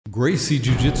Gracie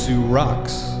Jiu Jitsu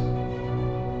rocks.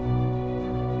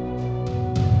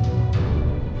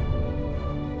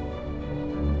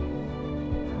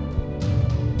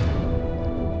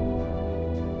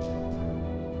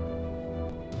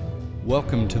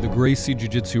 Welcome to the Gracie Jiu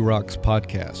Jitsu Rocks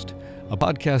podcast, a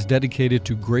podcast dedicated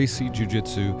to Gracie Jiu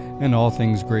Jitsu and all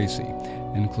things Gracie,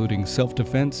 including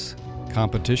self-defense,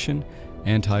 competition,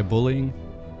 anti-bullying,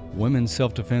 women's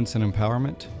self-defense and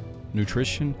empowerment,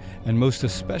 nutrition, and most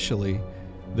especially,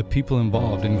 the people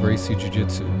involved in Gracie Jiu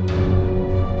Jitsu.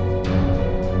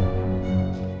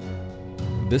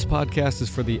 This podcast is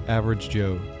for the average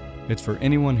Joe. It's for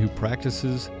anyone who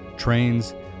practices,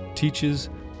 trains, teaches,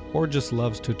 or just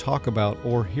loves to talk about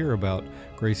or hear about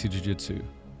Gracie Jiu Jitsu.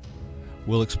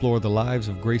 We'll explore the lives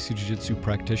of Gracie Jiu Jitsu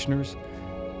practitioners,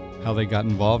 how they got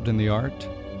involved in the art,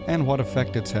 and what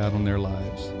effect it's had on their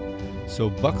lives. So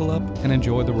buckle up and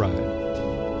enjoy the ride.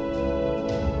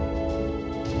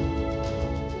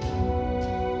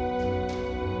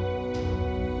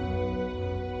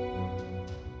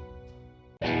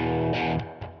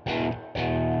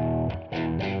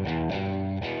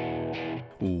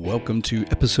 Welcome to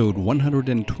episode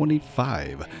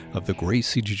 125 of the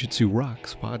Gracie Jiu Jitsu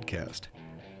Rocks podcast.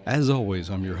 As always,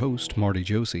 I'm your host, Marty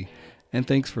Josie, and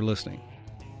thanks for listening.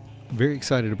 Very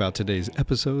excited about today's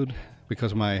episode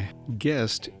because my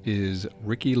guest is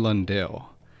Ricky Lundell.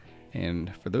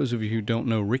 And for those of you who don't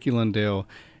know, Ricky Lundell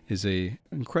is an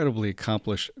incredibly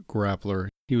accomplished grappler.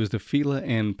 He was the FILA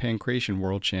and Pankration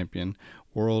world champion,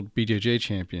 world BJJ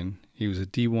champion. He was a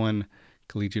D1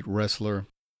 collegiate wrestler.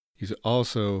 He's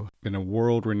also been a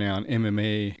world-renowned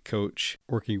MMA coach,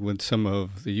 working with some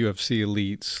of the UFC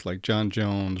elites like John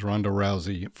Jones, Ronda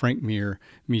Rousey, Frank Mir,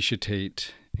 Miesha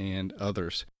Tate, and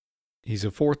others. He's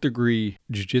a 4th degree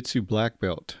Jiu-Jitsu Black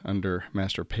Belt under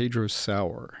Master Pedro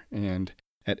Sauer, and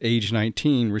at age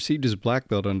 19 received his Black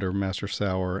Belt under Master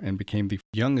Sauer and became the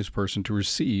youngest person to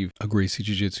receive a Gracie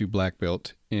Jiu-Jitsu Black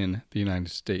Belt in the United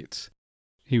States.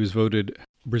 He was voted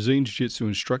Brazilian Jiu-Jitsu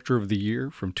Instructor of the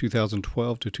Year from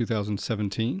 2012 to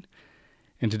 2017,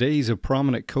 and today he's a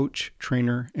prominent coach,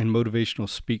 trainer, and motivational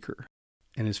speaker,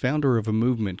 and is founder of a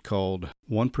movement called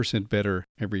 1% Better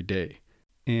Every Day.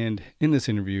 And in this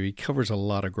interview, he covers a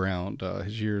lot of ground,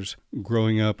 his years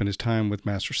growing up and his time with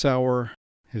Master Sauer,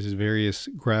 his various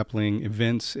grappling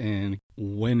events, and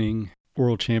winning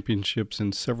world championships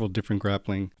in several different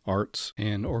grappling arts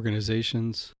and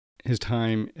organizations. His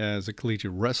time as a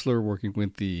collegiate wrestler, working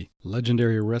with the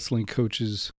legendary wrestling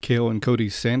coaches Cael and Cody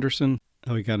Sanderson,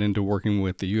 how he got into working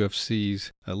with the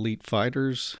UFC's elite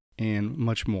fighters, and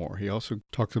much more. He also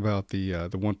talks about the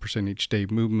 1% Each Day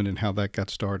movement and how that got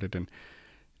started, and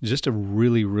just a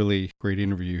really, really great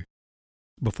interview.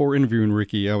 Before interviewing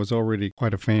Ricky, I was already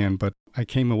quite a fan, but I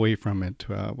came away from it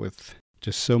with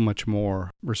just so much more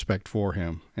respect for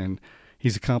him. And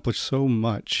he's accomplished so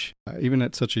much, even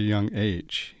at such a young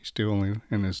age. He's still only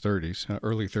in his 30s,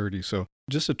 early 30s. So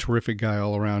just a terrific guy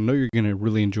all around. I know you're going to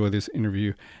really enjoy this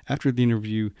interview. After the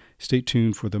interview, stay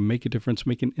tuned for the Make a Difference,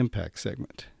 Make an Impact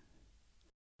segment.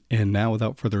 And now,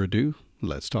 without further ado,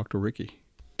 let's talk to Ricky.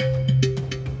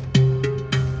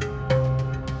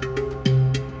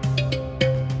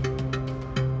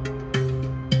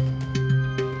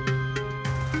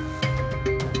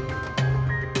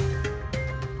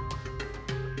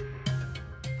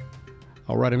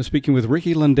 All right, I'm speaking with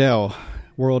Ricky Lundell,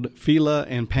 world FILA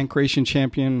and Pankration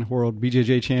champion, world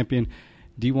BJJ champion,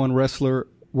 D1 wrestler,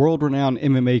 world-renowned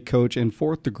MMA coach, and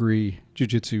 4th degree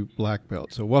Jiu-Jitsu Black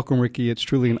Belt. So welcome, Ricky. It's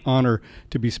truly an honor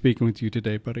to be speaking with you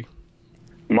today, buddy.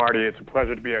 Marty, it's a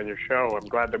pleasure to be on your show. I'm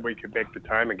glad that we could make the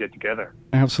time and get together.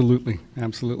 Absolutely.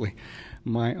 Absolutely.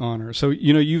 My honor. So,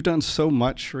 you've done so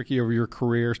much, Ricky, over your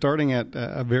career, starting at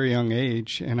a very young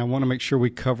age, and I want to make sure we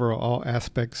cover all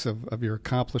aspects of your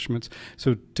accomplishments.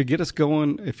 So to get us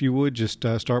going, if you would, just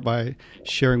start by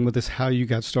sharing with us how you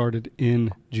got started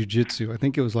in jiu-jitsu. I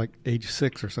think it was like age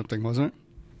 6 or something, wasn't it?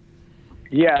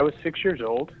 Yeah, I was 6 years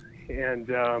old, and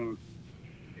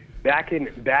back in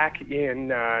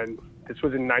this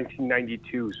was in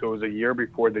 1992, so it was a year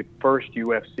before the first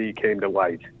UFC came to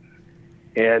light.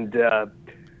 And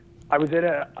I was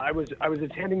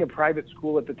attending a private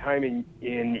school at the time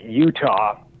in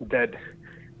Utah that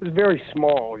was very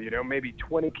small, maybe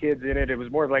 20 kids in it. It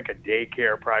was more like a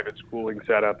daycare private schooling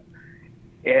setup.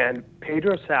 And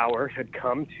Pedro Sauer had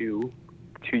come to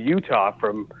Utah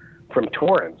from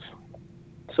Torrance.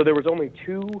 So there was only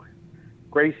 2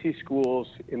 Gracie schools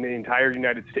in the entire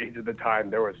United States at the time.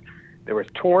 There was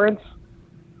Torrance,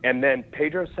 and then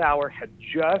Pedro Sauer had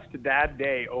just that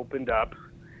day opened up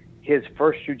his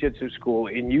first jiu-jitsu school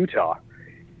in Utah.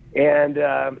 And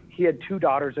he had 2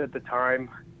 daughters at the time,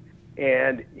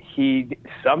 And he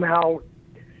somehow,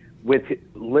 with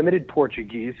limited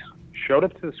Portuguese, showed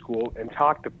up to the school and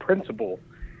talked the principal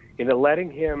into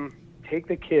letting him take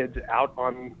the kids out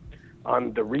on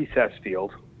the recess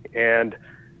field and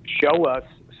show us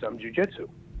some jiu-jitsu.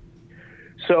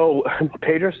 So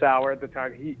Pedro Sauer at the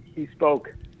time, he spoke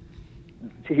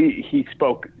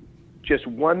just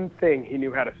one thing he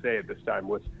knew how to say at this time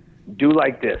was, do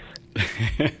like this.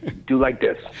 Do like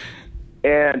this.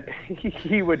 And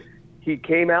he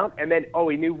came out, and then,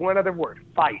 he knew one other word,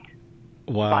 fight.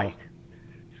 Wow. Fight.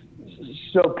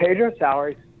 So Pedro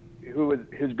Sauer,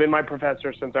 who's been my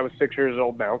professor since I was 6 years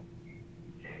old now,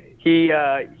 he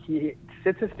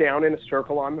sits us down in a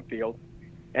circle on the field,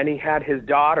 and he had his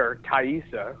daughter,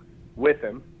 Taissa, with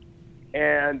him.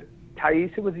 And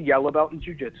Taissa was a yellow belt in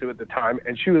jiu-jitsu at the time,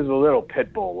 and she was a little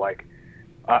pit bull. Like,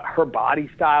 her body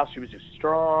style, she was just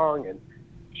strong, and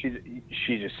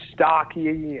she's just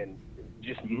stocky and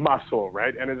just muscle,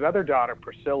 right? And his other daughter,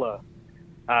 Priscilla,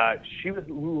 she was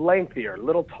lengthier, a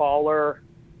little taller,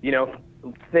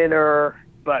 thinner,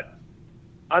 but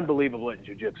unbelievable in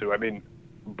jiu-jitsu. I mean,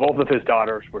 both of his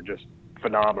daughters were just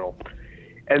phenomenal.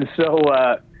 And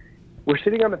so we're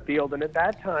sitting on the field, and at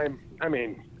that time, I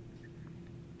mean,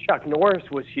 Chuck Norris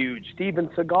was huge. Steven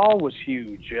Seagal was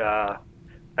huge.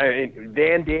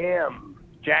 Van Damme,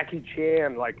 Jackie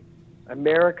Chan. Like,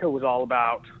 America was all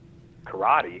about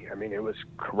karate. I mean, it was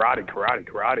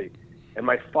karate. And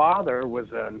my father was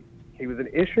he was an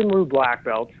Ishinryu black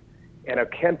belt and a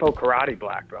Kenpo karate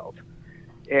black belt.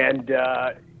 And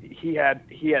he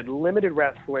had limited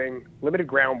wrestling, limited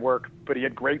groundwork, but he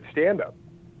had great stand-up.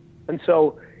 And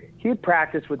so he had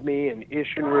practiced with me in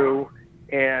Ishinryu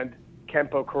and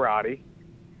Kenpo karate.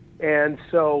 And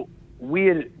so we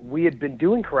had been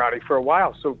doing karate for a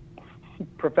while. So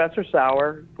Professor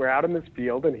Sauer, we're out in this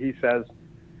field, and he says,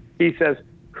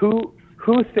 who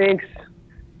thinks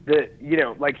that,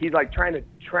 like, he's like trying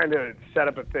to set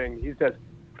up a thing. He says,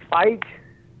 fight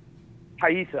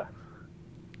Taissa.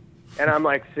 And I'm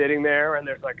like sitting there, and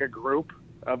there's like a group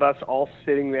of us all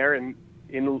sitting there in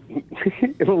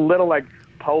little like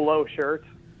polo shirts.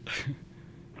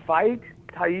 Fight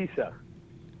Taissa.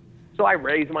 So I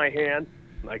raise my hand,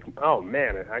 like, oh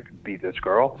man, I could beat this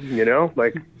girl,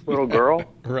 like little girl.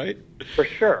 Right. For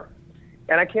sure.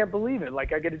 And I can't believe it.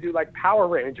 Like, I get to do like Power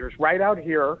Rangers right out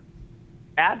here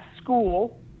at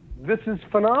school. This is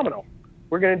phenomenal.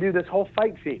 We're going to do this whole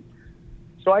fight scene.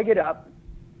 So I get up,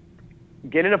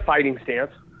 get in a fighting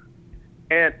stance,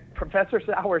 and Professor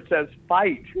Sauer says,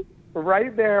 fight,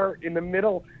 right there in the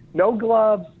middle. No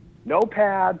gloves, no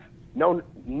pads, no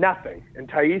nothing. And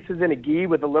Taissa's in a gi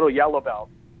with a little yellow belt,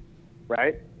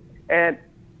 right? And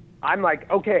I'm like,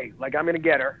 okay, like, I'm going to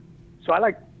get her. So I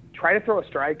like try to throw a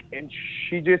strike, and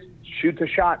she just shoots a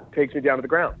shot and takes me down to the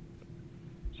ground.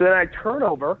 So then I turn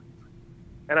over,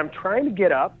 and I'm trying to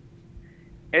get up,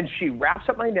 and she wraps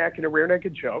up my neck in a rear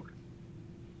naked choke,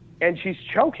 and she's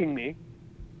choking me,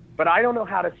 but I don't know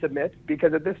how to submit,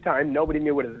 because at this time, nobody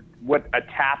knew what a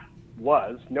tap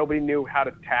was. Nobody knew how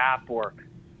to tap or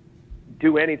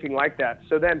do anything like that.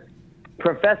 So then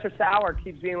Professor Sauer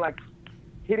keeps being like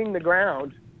hitting the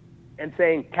ground and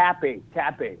saying, tapping,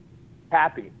 tapping,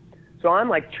 tapping. So I'm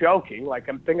like choking, like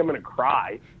I'm thinking I'm going to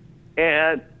cry.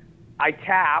 And I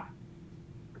tap.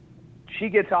 She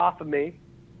gets off of me.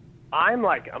 I'm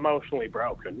like emotionally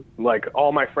broken. Like,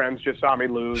 all my friends just saw me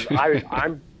lose.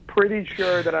 I'm pretty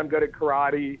sure that I'm good at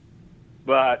karate,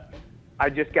 but I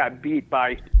just got beat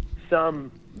by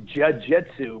some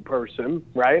jiu-jitsu person,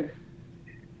 right?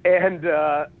 And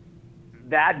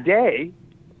that day,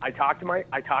 I talked to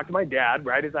my dad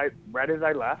right as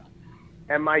I left,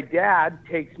 and my dad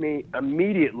takes me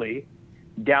immediately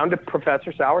down to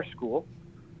Professor Sauer's school,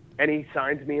 and he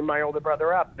signs me and my older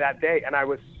brother up that day. And I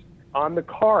was on the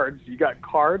cards. You got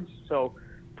cards. So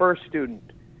first student,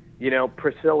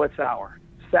 Priscilla Sauer.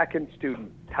 Second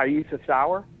student, Taissa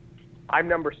Sauer. I'm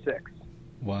number 6.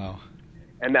 Wow.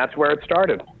 And that's where it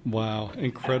started. Wow.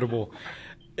 Incredible.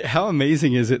 How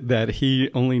amazing is it that he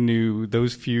only knew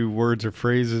those few words or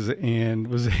phrases and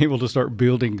was able to start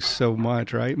building so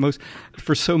much, right?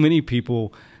 For so many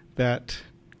people, that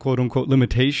quote unquote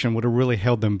limitation would have really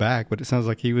held them back, but it sounds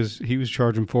like he was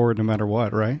charging forward no matter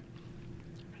what, right?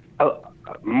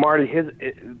 Marty,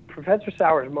 Professor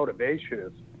Sauer's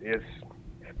motivation is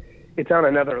it's on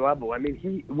another level. I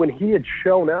mean, when he had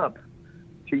shown up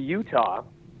to Utah,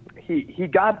 he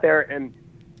got there, and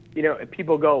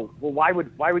people go, well, why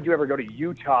would you ever go to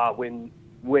Utah when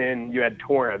you had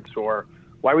Torrance, or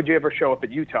why would you ever show up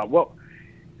at Utah? Well,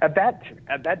 at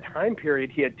that time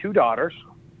period, he had 2 daughters.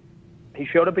 He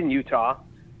showed up in Utah,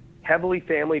 heavily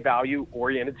family value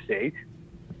oriented state,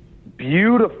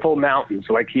 beautiful mountains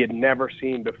like he had never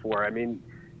seen before. I mean,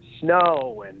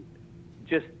 snow and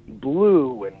just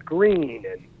blue and green,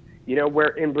 and where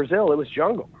in Brazil it was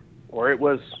jungle or it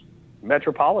was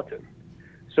metropolitan.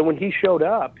 So when he showed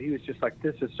up, he was just like,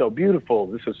 this is so beautiful,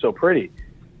 this is so pretty.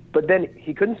 But then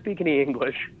he couldn't speak any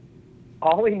English.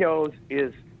 All he knows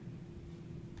is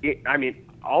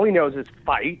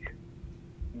fight.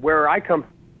 Where I come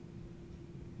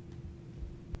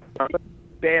from,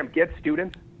 bam, get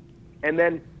students, and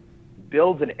then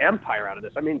builds an empire out of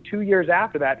this. I mean, 2 years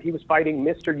after that, he was fighting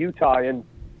Mr. Utah in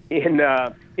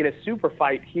a super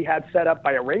fight he had set up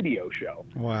by a radio show.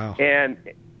 Wow. And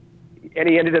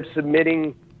he ended up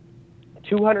submitting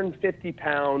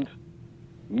 250-pound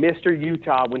Mr.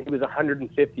 Utah when he was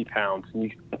 150 pounds.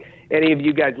 And any of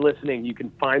you guys listening, you can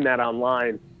find that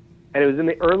online. And it was in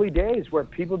the early days where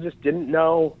people just didn't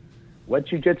know what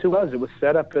jiu-jitsu was. It was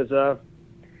set up as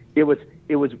it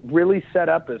was really set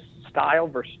up as style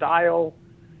versus style.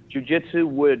 Jiu-jitsu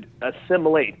would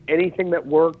assimilate anything that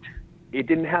worked. It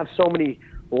didn't have so many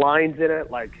lines in it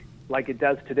like it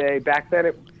does today. Back then,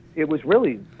 it was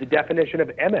really the definition of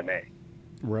MMA.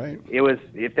 Right. It was,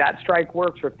 if that strike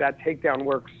works or if that takedown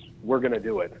works, we're going to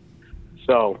do it.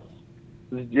 So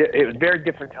it was a very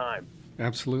different time.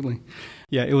 Absolutely.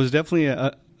 Yeah, it was definitely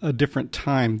a different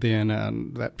time then,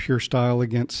 that pure style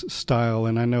against style.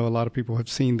 And I know a lot of people have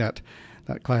seen that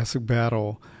classic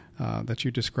battle that you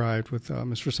described with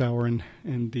Mr. Sauer and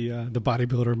the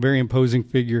bodybuilder, very imposing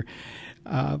figure.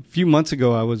 A few months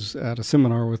ago, I was at a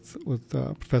seminar with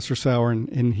Professor Sauer,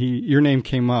 and your name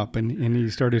came up, and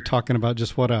he started talking about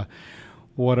just what a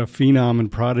phenom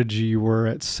and prodigy you were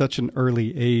at such an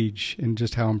early age, and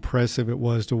just how impressive it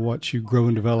was to watch you grow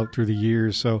and develop through the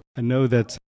years. So I know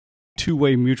that's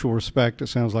two-way mutual respect, it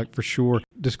sounds like, for sure.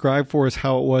 Describe for us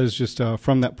how it was just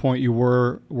from that point you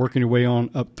were working your way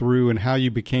on up through, and how you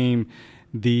became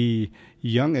the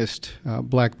youngest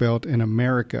black belt in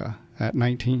America at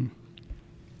 19.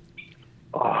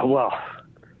 Oh, well,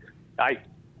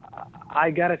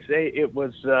 I gotta say it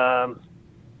was,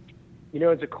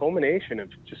 it's a culmination of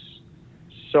just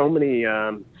so many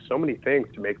things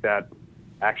to make that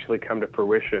actually come to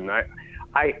fruition. I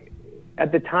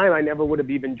at the time, I never would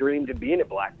have even dreamed of being a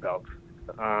black belt.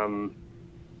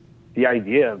 The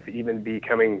idea of even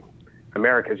becoming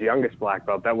America's youngest black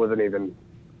belt, that wasn't even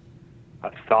a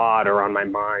thought or on my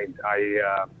mind.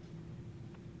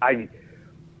 I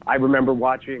remember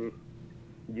watching,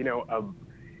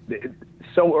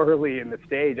 so early in the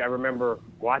stage, I remember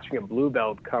watching a blue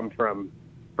belt come from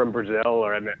Brazil,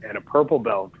 and a purple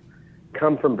belt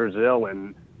come from Brazil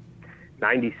in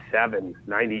 97,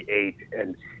 98,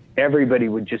 and everybody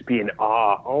would just be in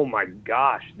awe. Oh my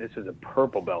gosh, this is a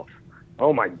purple belt.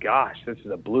 Oh my gosh, this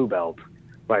is a blue belt.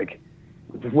 Like,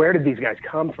 where did these guys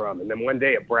come from? And then one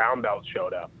day a brown belt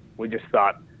showed up. We just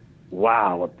thought,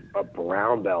 wow, a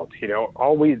brown belt.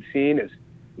 All we had seen is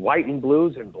white and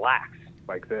blues and blacks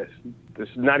like this. This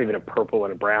is not even a purple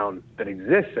and a brown that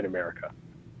exists in America.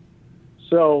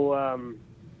 So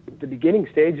the beginning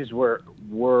stages were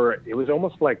it was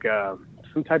almost like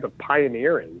some type of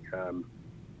pioneering.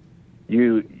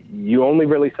 You only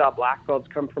really saw black belts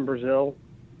come from Brazil,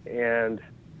 and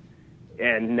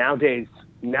nowadays,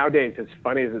 as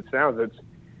funny as it sounds,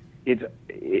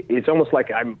 it's almost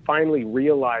like I'm finally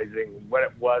realizing what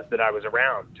it was that I was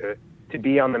around to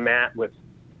be on the mat with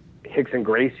Hicks and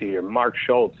Gracie or Mark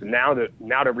Schultz, and now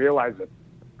to realize that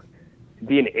to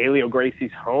be in Elio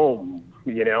Gracie's home,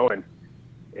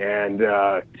 and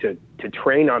to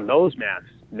train on those mats.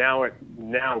 Now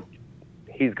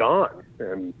he's gone,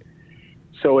 and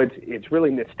so it's really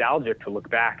nostalgic to look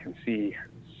back and see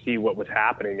what was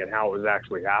happening and how it was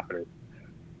actually happening.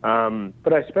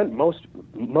 But I spent most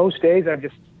days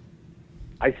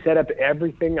I set up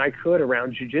everything I could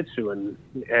around jiu-jitsu,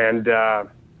 and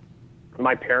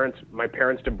my parents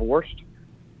divorced,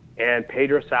 and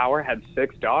Pedro Sauer had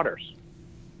 6 daughters,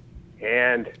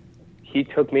 and he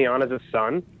took me on as a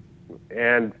son,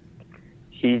 and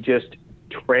he just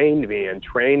trained me and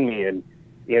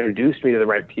introduced me to the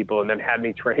right people, and then had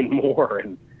me train more,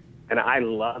 and I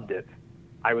loved it.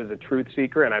 I was a truth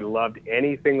seeker, and I loved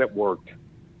anything that worked.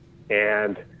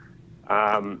 And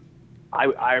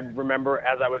I remember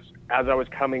as I was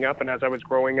coming up and as I was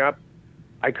growing up,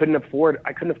 I couldn't afford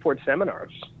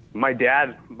seminars. My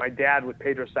dad with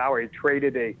Pedro Sauer, he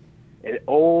traded an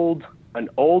old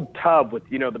tub with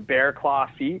the bear claw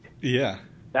feet. Yeah.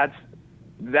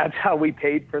 That's how we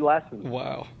paid for lessons.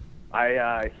 Wow.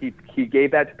 He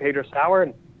gave that to Pedro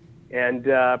Sauer, and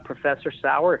Professor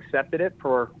Sauer accepted it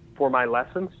for my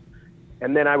lessons,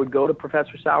 and then I would go to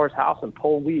Professor Sauer's house and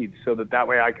pull weeds so that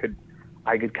way I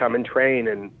I could come and train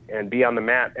and be on the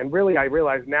mat. And really, I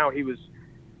realize now he was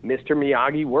Mr.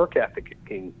 Miyagi work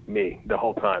ethicing me the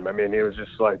whole time. I mean, it was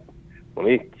just like, let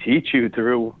me teach you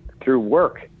through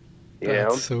work.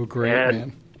 That's so great, and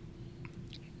man.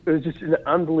 It was just an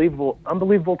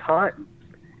unbelievable time.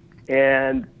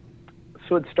 And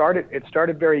so it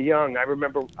started very young. I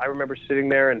remember sitting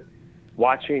there and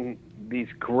watching these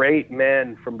great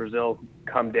men from Brazil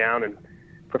come down, and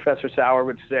Professor Sauer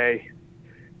would say,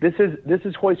 this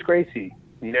is Royce Gracie,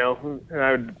 you know,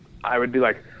 and I would be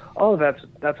like, oh,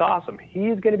 that's awesome.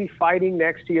 He's going to be fighting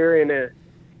next year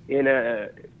in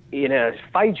a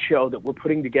fight show that we're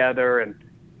putting together, and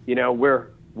you know,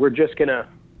 we're going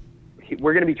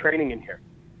to be training in here.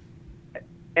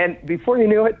 And before you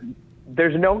knew it,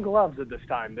 there's no gloves at this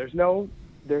time. There's no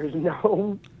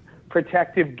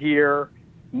protective gear.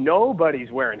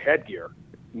 Nobody's wearing headgear.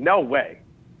 No way.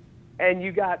 And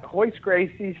you got Royce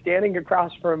Gracie standing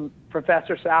across from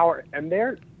Professor Sauer, and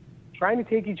they're trying to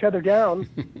take each other down,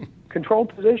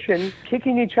 controlled position,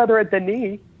 kicking each other at the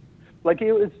knee. Like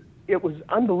it was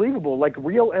unbelievable. Like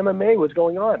real MMA was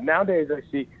going on. Nowadays I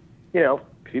see, you know,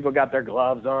 people got their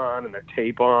gloves on and their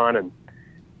tape on, and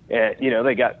you know,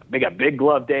 they got big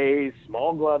glove days,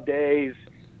 small glove days,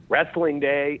 wrestling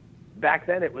day. Back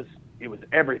then it was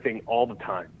everything all the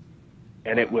time.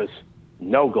 And it was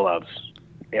no gloves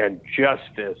and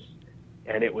justice,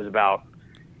 and it was about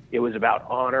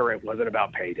honor. It wasn't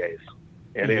about paydays.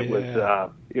 And it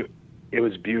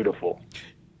was beautiful.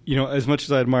 You know, as much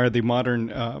as I admire the modern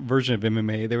version of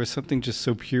MMA, there was something just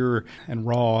so pure and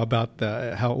raw about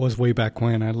how it was way back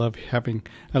when. I love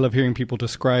hearing people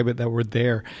describe it that were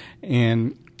there,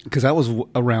 and because I was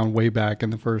around way back in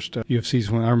the first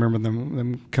UFCs when I remember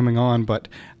them coming on. But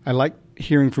I like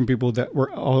hearing from people that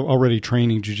were already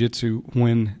training jiu-jitsu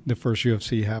when the first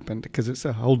UFC happened, because it's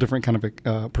a whole different kind of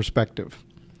a perspective.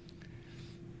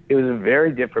 It was a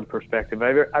very different perspective.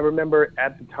 I remember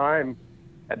at the time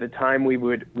we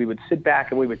would sit back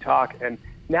and we would talk, and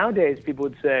nowadays we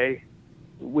would say,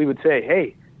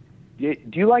 hey, do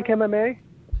you like MMA,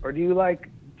 or do you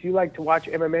like to watch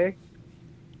MMA?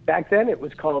 Back then it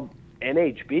was called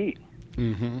NHB.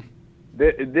 Mm-hmm.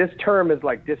 This term has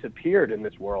like disappeared in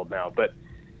this world now, but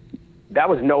that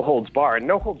was no holds bar, and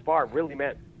no holds bar really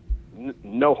meant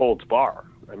no holds bar.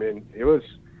 I mean, it was,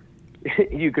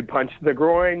 you could punch the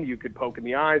groin, you could poke in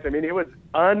the eyes. I mean, it was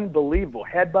unbelievable.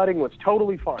 Headbutting was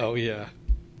totally fine. Oh yeah.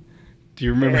 Do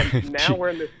you remember? And now we're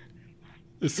in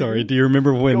this. Sorry. Do you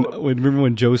remember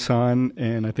when Joe San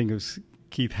and I think it was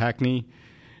Keith Hackney,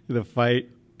 the fight,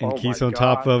 and Keith's on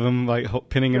top of him, like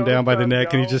pinning him down by the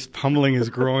neck, and he's just pummeling his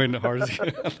groin hard as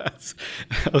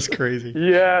that was crazy.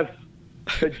 Yes.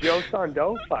 The Joe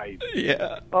Sando fight.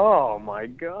 Yeah. Oh my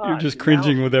God. You're just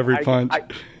cringing with every punch.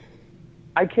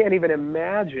 I can't even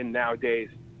imagine nowadays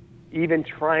even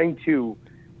trying to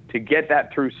get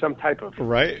that through some type of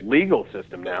legal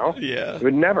system now. Yeah. It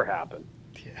would never happen.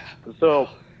 Yeah. So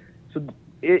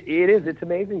it's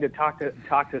amazing to talk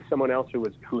to someone else who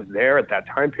was there at that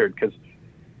time period, because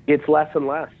it's less and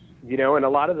less, you know, and a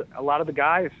lot of the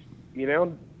guys, you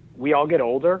know, we all get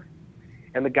older,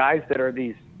 and the guys that are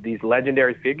these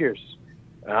legendary figures,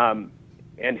 and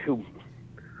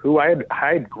who I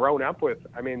had grown up with,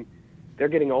 I mean, they're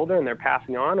getting older and they're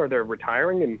passing on, or they're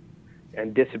retiring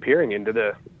and disappearing into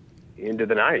the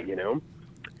night, you know.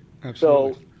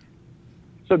 Absolutely.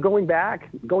 So going back,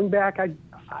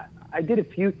 I did a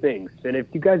few things, and if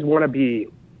you guys want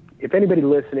to if anybody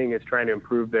listening is trying to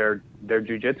improve their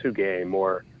jiu-jitsu game,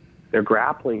 or their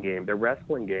grappling game, their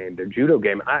wrestling game, their judo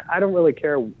game, I don't really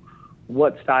care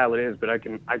what style it is, but I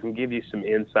can give you some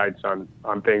insights on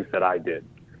things that I did.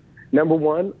 Number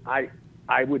one, I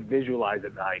would visualize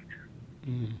at night.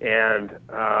 And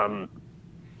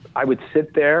I would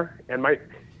sit there, and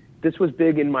this was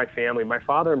big in my family. My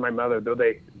father and my mother, though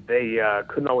they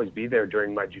couldn't always be there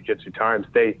during my jiu-jitsu times,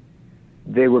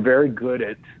 they were very good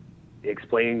at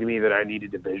explaining to me that I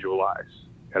needed to visualize,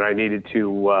 and I needed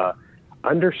to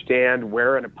understand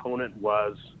where an opponent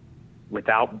was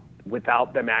without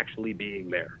them actually being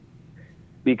there.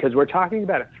 Because we're talking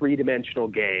about a three-dimensional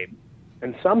game,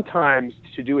 and sometimes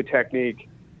to do a technique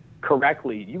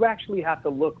correctly, you actually have to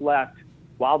look left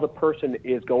while the person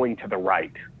is going to the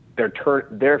right.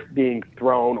 They're being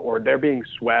thrown, or they're being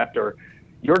swept, or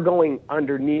you're going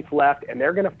underneath left and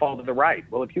they're going to fall to the right.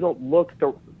 Well, if you don't look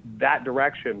that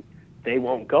direction, they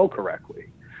won't go correctly.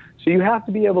 So you have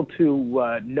to be able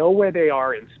to know where they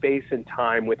are in space and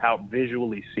time without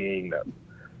visually seeing them.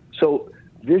 So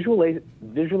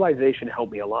visualization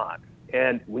helped me a lot.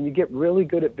 And when you get really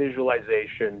good at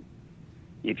visualization,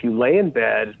 if you lay in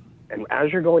bed and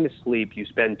as you're going to sleep, you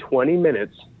spend 20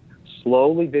 minutes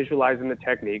slowly visualizing the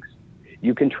techniques.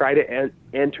 You can try to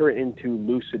enter into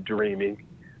lucid dreaming,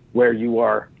 where you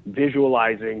are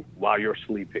visualizing while you're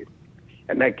sleeping.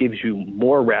 And that gives you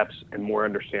more reps and more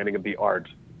understanding of the art.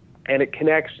 And it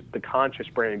connects the conscious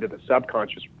brain to the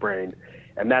subconscious brain.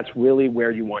 And that's really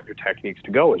where you want your techniques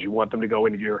to go, is you want them to go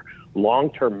into your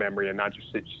long-term memory and not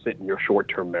just sit in your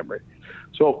short-term memory.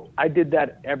 So I did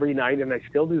that every night, and I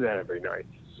still do that every night.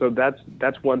 So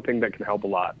that's one thing that can help a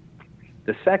lot.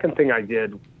 The second thing I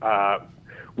did,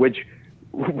 which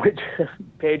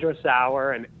Pedro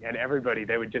Sauer and everybody,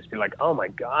 they would just be like, oh my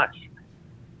gosh,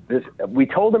 we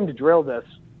told him to drill this,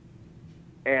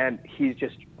 and he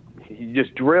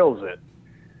just drills it.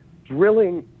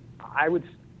 Drilling,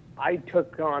 I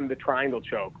took on the triangle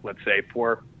choke, let's say,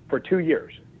 for 2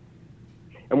 years.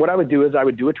 And what I would do is I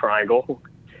would do a triangle,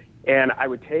 and I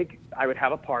would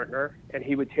have a partner, and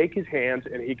he would take his hands,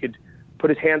 and he could put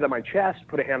his hands on my chest,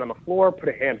 put a hand on the floor, put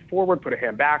a hand forward, put a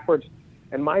hand backwards.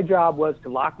 And my job was to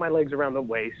lock my legs around the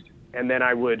waist, and then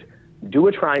I would do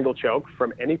a triangle choke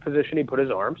from any position he put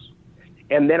his arms.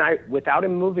 And then without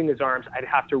him moving his arms, I'd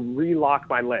have to relock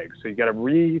my legs. So you got to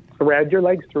re-thread your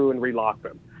legs through and relock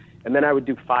them. And then I would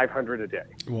do 500 a day.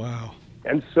 Wow.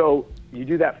 And so you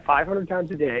do that 500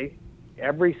 times a day,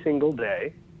 every single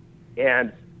day.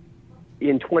 And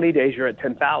in 20 days, you're at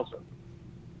 10,000.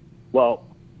 Well,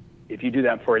 if you do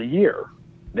that for a year,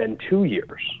 then 2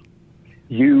 years,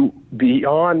 you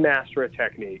beyond master a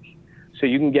technique, so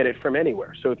you can get it from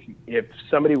anywhere. So if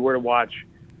somebody were to watch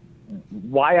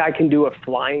why I can do a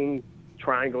flying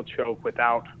triangle choke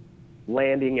without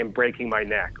landing and breaking my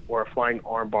neck, or a flying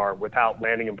armbar without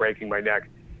landing and breaking my neck,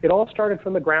 it all started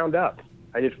from the ground up.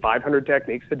 I did 500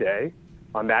 techniques a day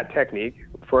on that technique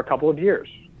for a couple of years.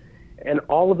 And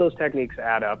all of those techniques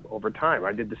add up over time.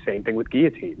 I did the same thing with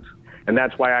guillotines. And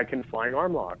that's why I can flying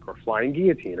arm lock or flying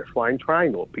guillotine or flying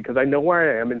triangle, because I know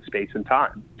where I am in space and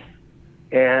time.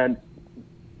 And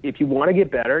if you want to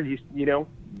get better,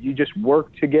 you just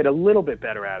work to get a little bit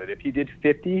better at it. If you did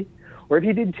 50 or if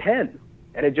you did 10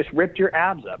 and it just ripped your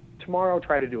abs up, tomorrow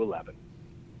try to do 11.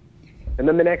 And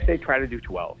then the next day try to do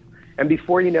 12. And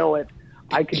before you know it,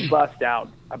 I could bust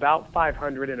out about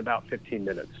 500 in about 15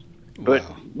 minutes, but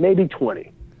wow, maybe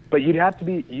 20. But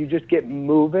you just get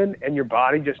moving, and your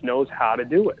body just knows how to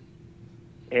do it.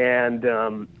 And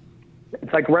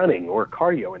it's like running or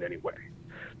cardio in any way.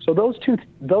 So those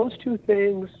two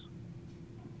things,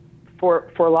 for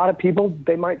a lot of people,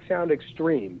 they might sound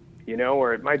extreme,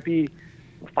 or it might be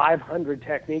 500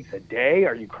 techniques a day.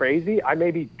 Are you crazy? I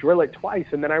maybe drill it twice,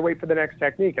 and then I wait for the next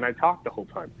technique, and I talk the whole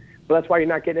time. So that's why you're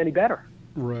not getting any better.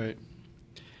 Right.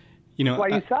 That's why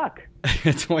you suck.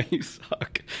 That's why you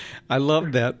suck. I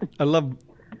love that. I love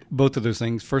both of those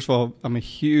things. First of all, I'm a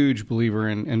huge believer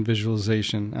in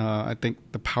visualization. I think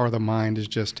the power of the mind is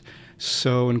just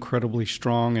so incredibly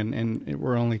strong, and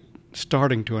we're only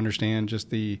starting to understand just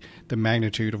the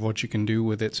magnitude of what you can do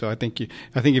with it. So I think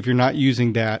if you're not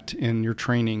using that in your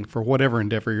training for whatever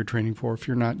endeavor you're training for, if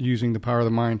you're not using the power of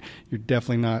the mind, you're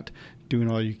definitely not doing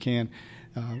all you can.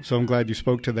 So I'm glad you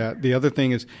spoke to that. The other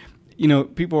thing is,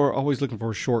 people are always looking for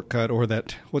a shortcut, or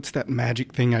what's that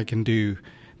magic thing I can do,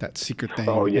 that secret thing.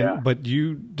 Oh, yeah. But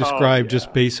you describe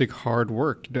just basic hard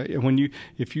work.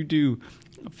 If you do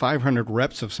 500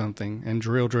 reps of something and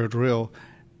drill,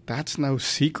 that's no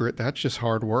secret. That's just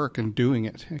hard work and doing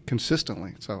it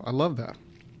consistently. So I love that.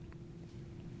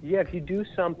 Yeah, if you do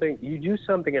something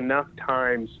enough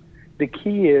times. The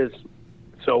key is,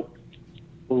 so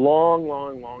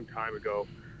long time ago,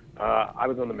 I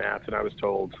was on the mats and I was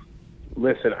told,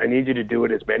 listen, I need you to do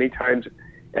it as many times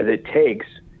as it takes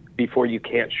before you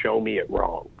can't show me it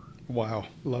wrong. Wow,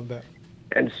 love that.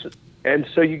 And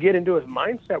so you get into a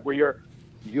mindset where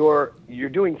you're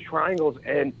doing triangles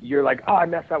and you're like, oh, I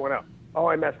messed that one up. Oh,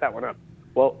 I messed that one up.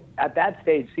 Well, at that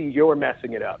stage, see, you're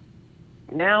messing it up.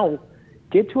 Now,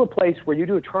 get to a place where you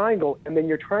do a triangle and then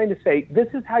you're trying to say, this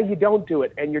is how you don't do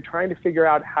it, and you're trying to figure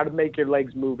out how to make your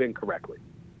legs move incorrectly.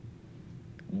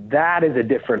 That is a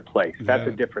different place. That's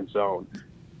a different zone.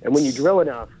 And when you drill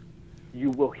enough,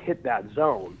 you will hit that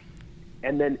zone.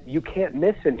 And then you can't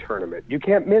miss in tournament. You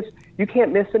can't miss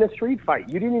in a street fight.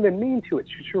 You didn't even mean to. It's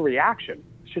just your reaction.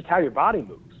 It's just how your body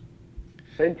moves.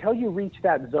 But until you reach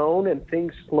that zone and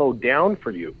things slow down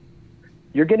for you,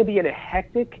 you're going to be in a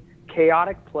hectic,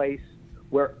 chaotic place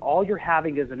where all you're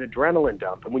having is an adrenaline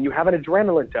dump. And when you have an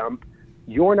adrenaline dump,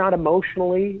 you're not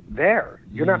emotionally there.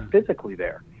 You're not physically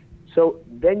there. So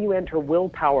then you enter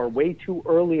willpower way too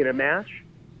early in a match,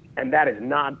 and that is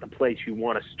not the place you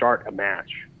want to start a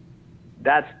match.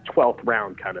 That's 12th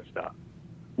round kind of stuff.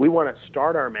 We want to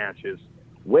start our matches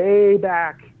way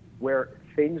back where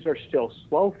things are still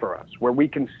slow for us, where we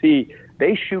can see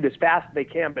they shoot as fast as they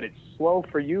can, but it's slow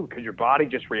for you because your body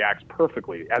just reacts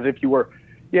perfectly, as if you were,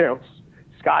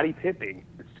 Scottie Pippen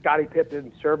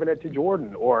serving it to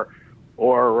Jordan, or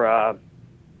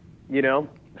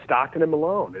Stockton and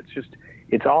Malone.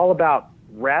 It's all about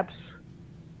reps,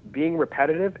 being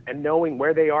repetitive, and knowing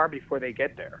where they are before they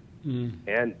get there.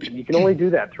 And you can only do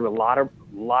that through a lot of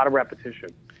repetition.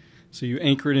 So you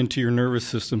anchor it into your nervous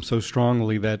system so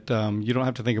strongly that you don't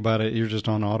have to think about it. You're just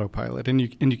on autopilot, and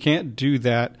you can't do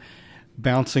that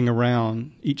bouncing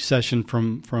around each session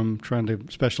from trying to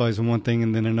specialize in one thing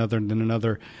and then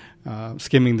another,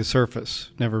 skimming the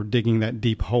surface, never digging that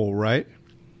deep hole, right?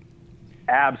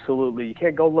 Absolutely. You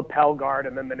can't go lapel guard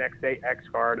and then the next day X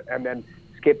guard and then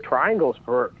skip triangles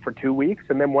for 2 weeks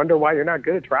and then wonder why you're not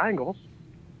good at triangles.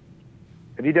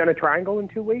 Have you done a triangle in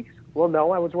 2 weeks? Well,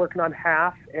 no, I was working on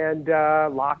half and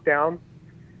lockdown,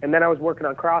 and then I was working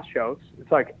on cross chokes.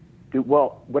 It's like, dude,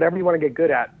 well, whatever you want to get good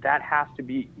at, that has to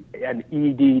be an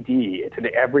EDD. It's an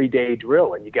everyday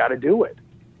drill, and you got to do it.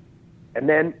 And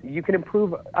then you can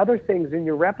improve other things in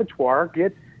your repertoire.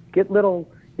 Get little,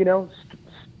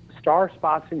 star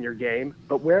spots in your game.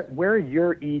 But where are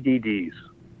your EDDs?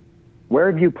 Where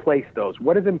have you placed those?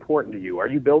 What is important to you? Are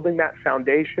you building that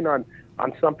foundation on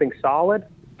something solid?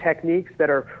 Techniques that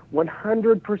are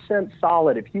 100%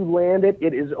 solid. If you land it,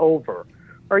 it is over.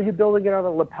 Or are you building it on a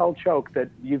lapel choke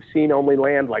that you've seen only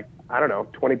land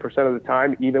 20% of the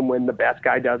time, even when the best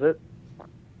guy does it?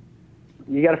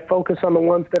 You got to focus on the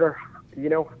ones that are,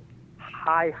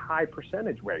 high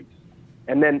percentage rates.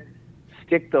 And then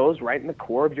stick those right in the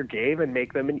core of your game and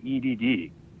make them an EDD.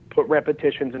 Put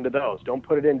repetitions into those. Don't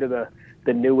put it into the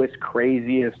newest,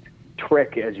 craziest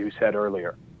trick, as you said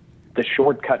earlier. The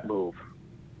shortcut move.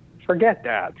 Forget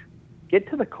that. Get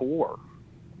to the core.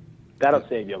 That'll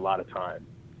save you a lot of time.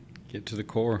 Get to the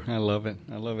core. I love it.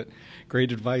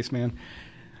 Great advice, man.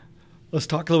 Let's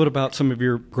talk a little bit about some of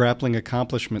your grappling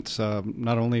accomplishments.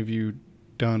 Not only have you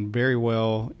done very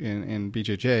well in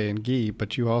BJJ and gi,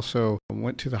 but you also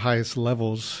went to the highest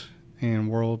levels in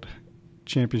world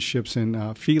championships in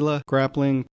FILA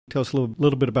grappling. Tell us a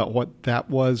little bit about what that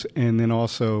was, and then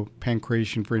also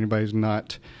Pankration for anybody who's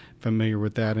not familiar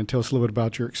with that, and tell us a little bit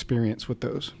about your experience with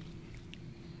those.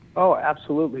 Oh,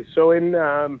 absolutely. So in,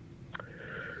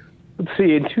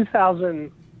 in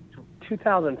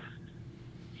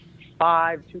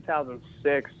 2005,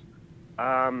 2006,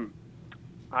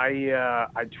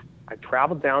 I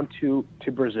traveled down to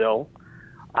Brazil.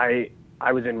 I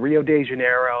was in Rio de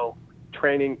Janeiro,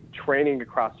 training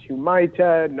across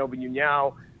Humaita, Nova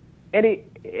União,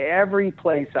 every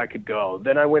place I could go.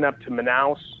 Then I went up to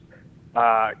Manaus,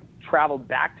 traveled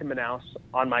back to Manaus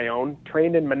on my own,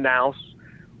 trained in Manaus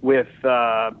with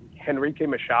Henrique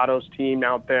Machado's team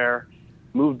out there,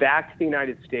 moved back to the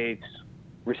United States,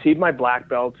 received my black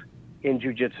belt in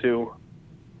Jiu Jitsu,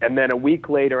 and then a week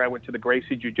later I went to the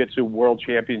Gracie Jiu Jitsu World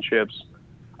Championships,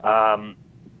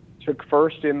 took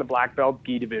first in the black belt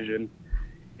gi division,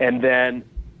 and then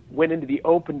went into the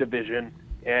open division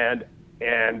and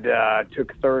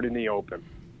took third in the open.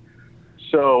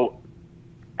 So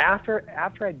after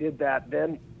I did that,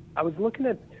 then I was looking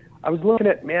at,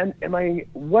 man,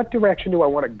 what direction do I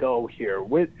want to go here?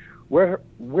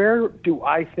 Where do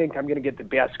I think I'm going to get the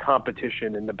best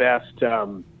competition and the best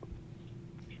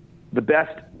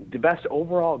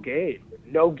overall game?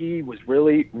 No gi was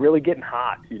really getting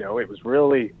hot. It was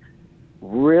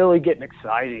really getting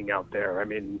exciting out there. I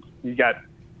mean, you got,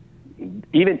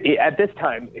 even at this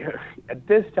time,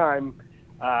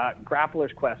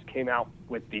 Grapplers Quest came out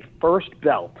with the first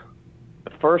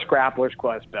Grapplers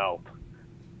Quest belt.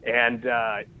 And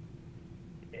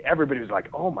everybody was like,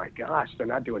 oh my gosh, they're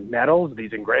not doing medals,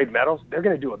 these engraved medals. They're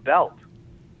going to do a belt.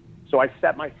 So I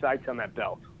set my sights on that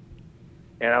belt.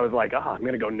 And I was like, I'm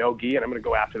going to go no gi, and I'm going to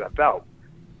go after that belt.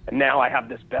 And now I have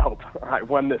this belt. I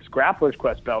won this Grapplers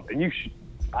Quest belt. And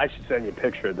I should send you a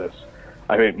picture of this.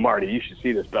 I mean, Marty, you should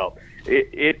see this belt.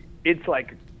 It's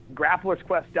like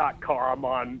grapplersquest.com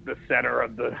on the center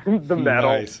of the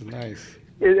medal. Nice.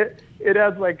 It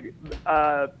has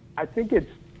I think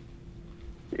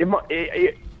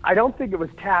I don't think it was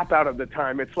Tap Out at the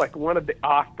time. It's like one of the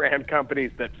off-brand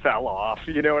companies that fell off.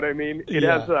 You know what I mean? It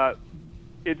has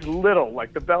it's little,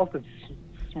 like the belt is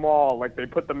small, like they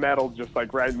put the medal just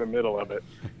like right in the middle of it.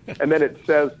 And then it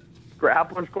says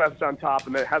Grapplers Quest on top,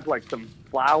 and then it has like some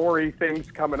flowery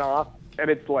things coming off. And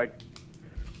it's like,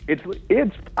 it's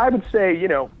I would say,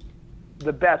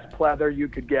 the best pleather you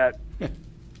could get.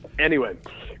 Anyway,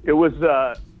 it was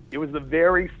the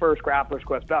very first Grapplers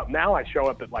Quest belt. Now I show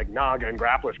up at like Naga and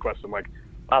Grapplers Quest. I'm like,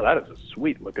 wow, that is a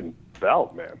sweet looking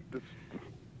belt, man.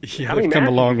 Yeah, they've come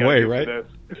a long way, right?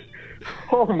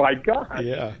 Oh my God.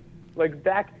 Yeah. Like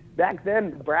back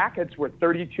then, brackets were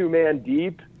 32-man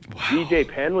deep. Wow. DJ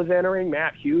Penn was entering.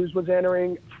 Matt Hughes was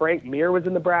entering. Frank Mir was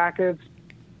in the brackets.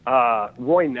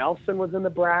 Roy Nelson was in the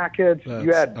brackets.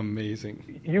 That's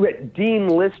amazing. You had Dean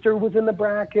Lister was in the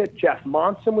bracket. Jeff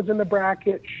Monson was in the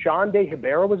bracket. Sean De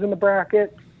Ribeiro was in the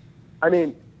bracket. I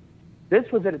mean, this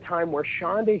was at a time where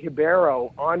Sean De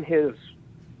Ribeiro on his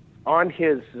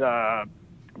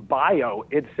bio,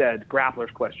 it said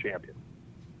Grapplers Quest champion.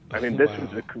 I mean, this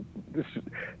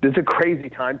is a crazy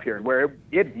time period where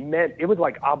it meant it was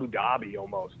like Abu Dhabi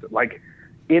almost, like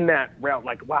in that route.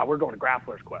 Like, wow, we're going to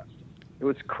Grapplers Quest. It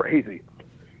was crazy.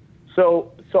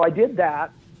 So I did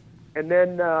that, and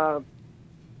then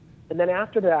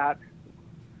after that,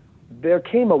 there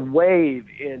came a wave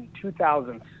in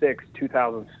 2006,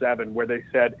 2007, where they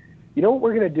said, you know what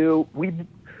we're going to do? We're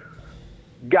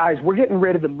getting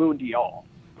rid of the Mundial.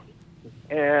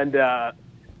 And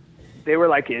they were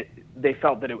like, they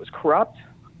felt that it was corrupt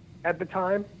at the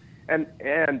time. And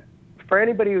for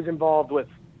anybody who's involved with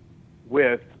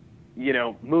you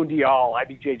know, Mundial,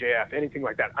 IBJJF, anything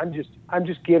like that, I'm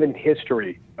just giving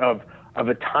history of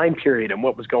a time period and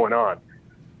what was going on.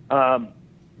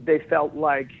 They felt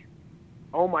like,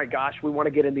 oh my gosh, we want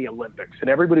to get in the Olympics. And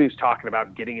everybody was talking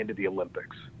about getting into the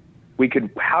Olympics.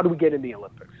 How do we get in the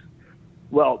Olympics?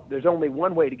 Well, there's only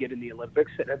one way to get in the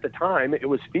Olympics, and at the time, it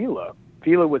was FILA.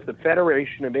 FILA was the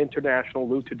Federation of International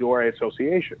Luchadores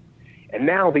Association. And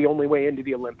now the only way into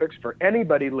the Olympics, for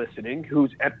anybody listening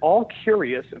who's at all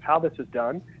curious of how this is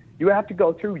done, you have to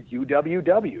go through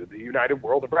UWW, the United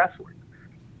World of Wrestling.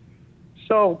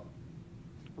 So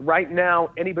right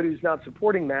now, anybody who's not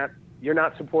supporting that, you're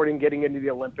not supporting getting into the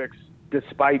Olympics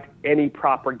despite any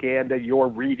propaganda you're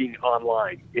reading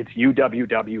online. It's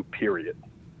UWW, period.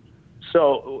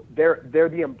 So they're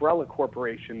the umbrella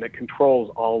corporation that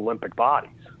controls all Olympic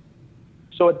bodies.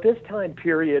 So at this time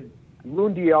period,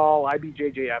 Mundial,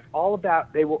 IBJJF, all of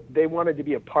that, they wanted to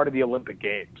be a part of the Olympic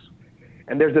Games.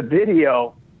 And there's a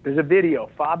video,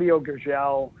 Fabio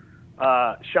Gurgel,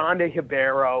 Sean De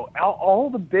Ribeiro, all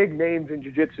the big names in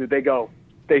jiu-jitsu,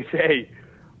 they say,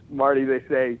 Marty,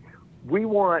 we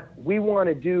want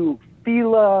to do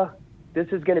FILA. This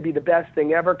is going to be the best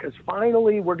thing ever because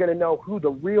finally we're going to know who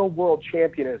the real world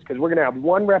champion is because we're going to have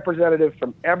one representative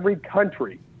from every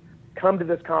country come to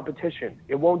this competition.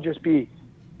 It won't just be,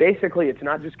 basically, it's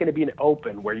not just going to be an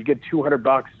open where you get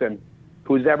 $200 and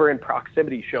who's ever in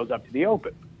proximity shows up to the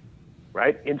open,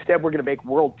 right? Instead, we're going to make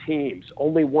world teams,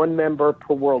 only one member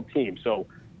per world team. So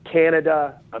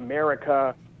Canada,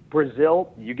 America,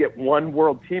 Brazil, you get one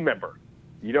world team member.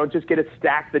 You don't just get to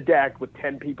stack the deck with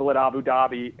 10 people at Abu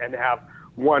Dhabi and have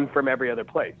one from every other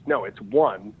place. No, it's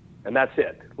one, and that's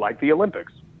it, like the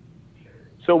Olympics.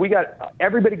 So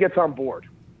everybody gets on board,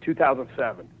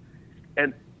 2007.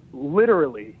 And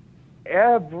literally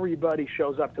everybody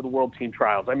shows up to the World Team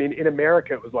Trials. I mean, in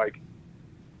America, it was like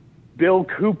Bill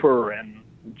Cooper and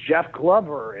Jeff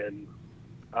Glover and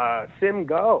Sim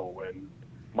Go and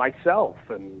myself.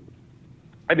 And,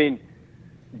 I mean,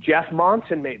 Jeff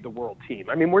Monson made the world team.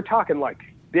 I mean, we're talking like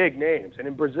big names. And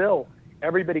in Brazil,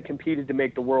 everybody competed to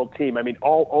make the world team. I mean,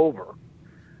 all over.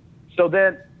 So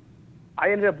then I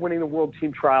ended up winning the World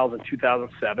Team Trials in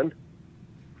 2007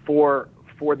 for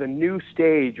the new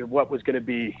stage of what was going to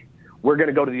be, we're going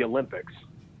to go to the Olympics.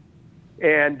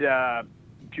 And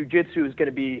jiu-jitsu is going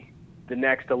to be the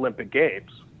next Olympic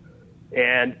Games.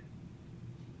 And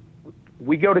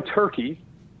we go to Turkey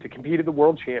to compete at the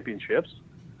World Championships.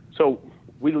 So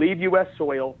we leave U.S.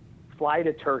 soil, fly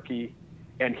to Turkey,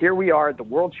 and here we are at the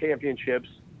World Championships.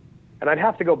 And I'd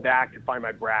have to go back to find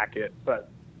my bracket,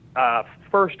 but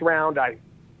first round I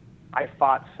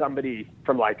fought somebody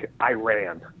from like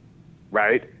Iran,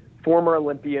 right? Former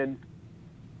Olympian,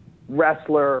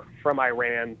 wrestler from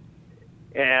Iran,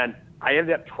 and I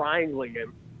ended up triangling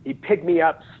him. He picked me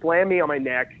up, slammed me on my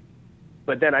neck,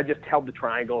 but then I just held the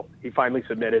triangle. He finally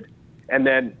submitted, and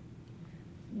then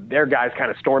their guys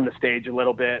kind of stormed the stage a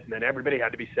little bit, and then everybody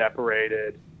had to be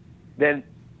separated. Then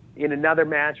in another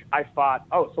match, I fought,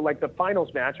 so like the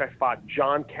finals match, I fought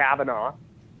John Kavanaugh,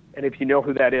 and if you know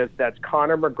who that is, that's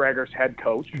Conor McGregor's head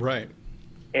coach. Right.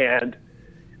 And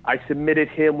I submitted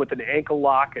him with an ankle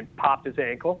lock and popped his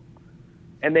ankle.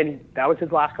 And then that was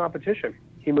his last competition.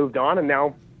 He moved on and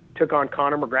now took on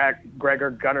Conor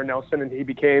McGregor, Gunnar Nelson, and he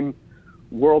became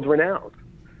world renowned.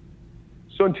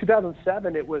 So in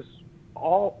 2007, it was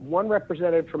all one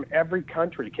representative from every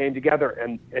country came together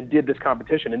and did this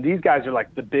competition. And these guys are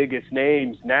like the biggest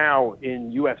names now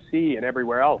in UFC and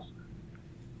everywhere else.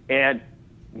 And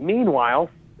meanwhile,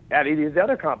 at these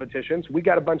other competitions, we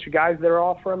got a bunch of guys that are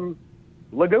all from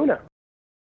Laguna.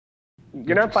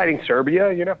 You're not fighting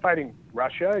Serbia. You're not fighting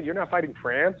Russia. You're not fighting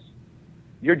France.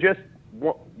 You're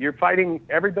fighting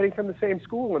everybody from the same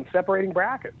school and separating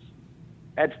brackets.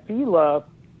 At FILA,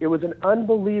 it was an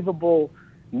unbelievable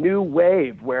new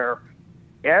wave where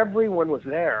everyone was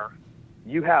there.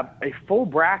 You have a full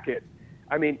bracket.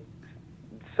 I mean,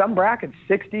 some brackets,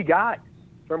 60 guys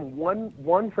from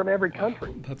one from every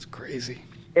country. Oh, that's crazy.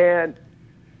 And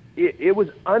it was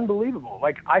unbelievable.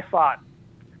 Like, I fought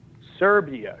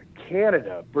Serbia,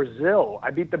 Canada, Brazil.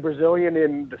 I beat the Brazilian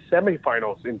in the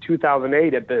semifinals in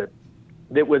 2008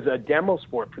 that was a demo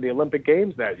sport for the Olympic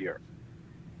Games that year.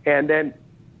 And then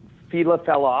FILA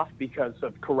fell off because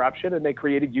of corruption, and they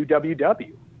created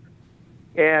UWW.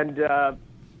 And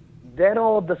then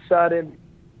all of a sudden,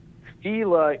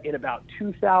 FILA in about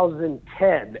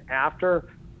 2010, after,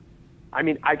 I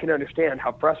mean, I can understand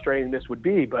how frustrating this would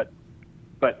be, but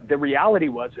the reality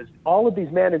is all of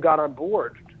these men who got on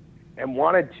board and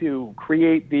wanted to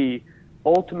create the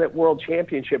ultimate world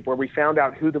championship where we found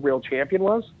out who the real champion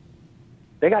was,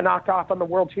 they got knocked off on the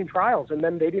world team trials, and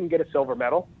then they didn't get a silver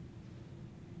medal.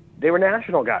 They were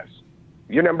national guys.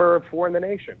 You're number 4 in the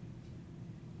nation.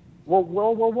 Well,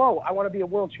 whoa, I want to be a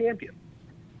world champion.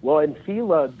 Well, in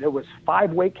FILA, there was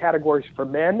 5 weight categories for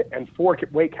men and 4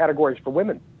 weight categories for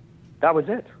women. That was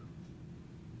it.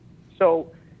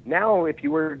 So now if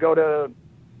you were to go to,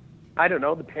 I don't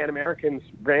know, the Pan Americans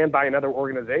ran by another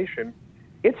organization,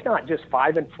 it's not just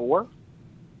 5 and 4.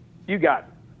 You got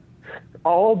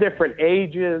all different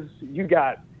ages. You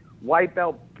got white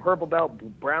belt, purple belt,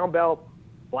 brown belt,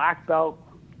 black belt.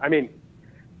 I mean,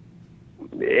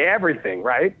 everything,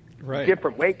 right? Right.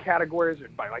 Different weight categories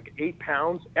by like 8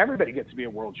 pounds. Everybody gets to be a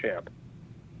world champ.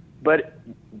 But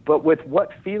with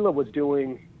what FILA was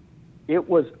doing, it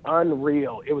was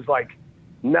unreal. It was like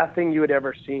nothing you had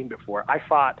ever seen before. I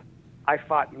fought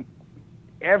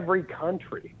every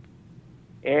country,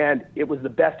 and it was the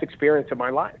best experience of my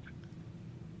life.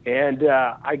 And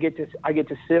I get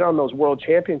to sit on those world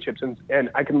championships,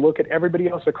 and I can look at everybody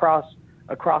else across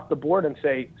the board and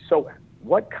say, so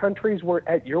what countries were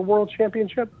at your world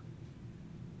championship?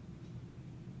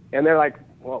 And they're like,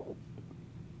 well,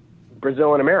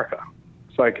 Brazil and America.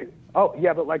 It's like, oh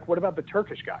yeah, but like, what about the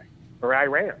Turkish guy, or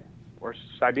Iran, or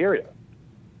Siberia,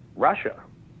 Russia,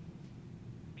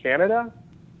 Canada?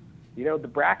 You know, the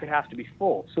bracket has to be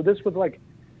full. So this was like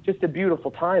just a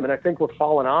beautiful time, and I think we're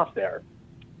falling off there.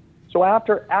 So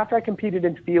after I competed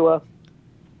in FILA,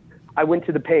 I went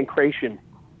to the Pankration.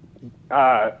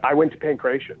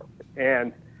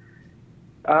 And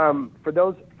for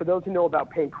those who know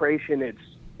about Pankration,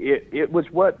 it was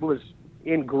what was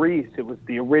in Greece. It was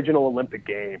the original Olympic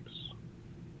Games.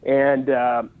 And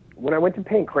when I went to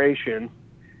Pankration,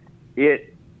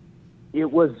 it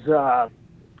was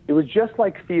just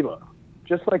like FILA,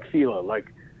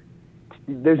 Like,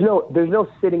 there's no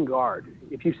sitting guard.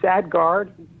 If you sat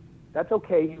guard, that's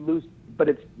okay. You lose, but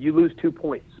you lose 2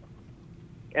 points.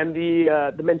 And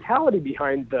the mentality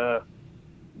behind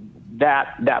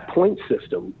that point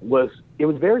system was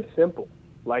very simple.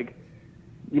 Like,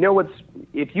 you know,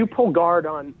 if you pull guard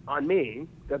on me,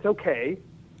 that's okay.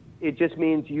 It just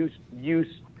means you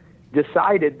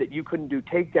decided that you couldn't do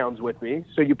takedowns with me,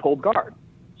 so you pulled guard.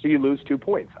 So you lose 2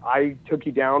 points. I took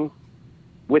you down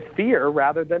with fear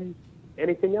rather than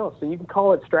anything else. And you can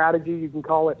call it strategy, you can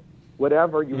call it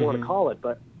whatever you want to call it,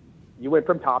 but you went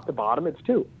from top to bottom, it's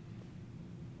 2.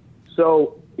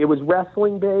 So it was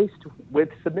wrestling based with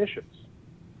submissions.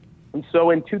 And so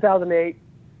in 2008,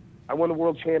 I won the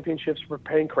world championships for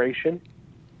Pankration.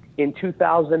 In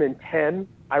 2010,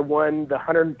 I won the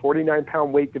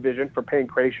 149-pound weight division for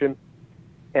Pankration.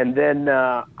 And then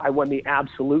I won the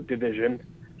absolute division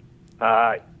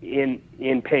in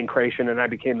Pankration, and I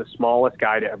became the smallest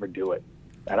guy to ever do it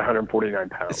at 149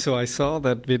 pounds. So I saw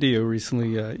that video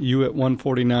recently, you at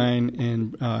 149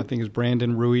 and I think it's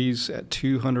Brandon Ruiz at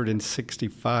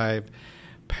 265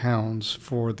 pounds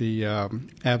for the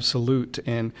absolute.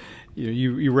 And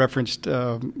you referenced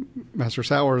Master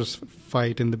Sauer's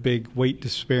fight and the big weight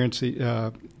discrepancy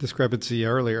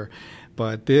earlier.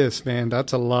 But this, man,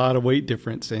 that's a lot of weight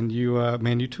difference. And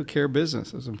you took care of business.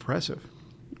 It was impressive.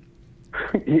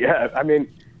 Yeah, I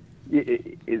mean,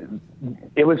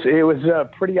 it was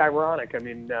pretty ironic. I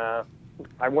mean,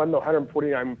 I won the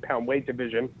 149-pound weight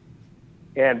division,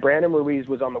 and Brandon Ruiz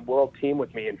was on the world team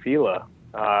with me in FILA.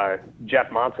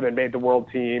 Jeff Monson had made the world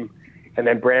team, and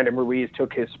then Brandon Ruiz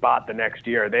took his spot the next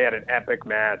year. They had an epic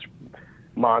match,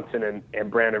 Monson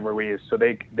and Brandon Ruiz, so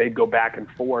they'd go back and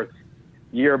forth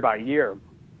year by year.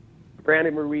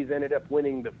 Brandon Ruiz ended up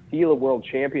winning the FILA World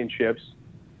Championships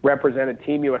represented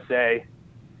Team USA,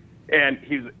 and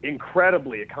he's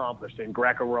incredibly accomplished in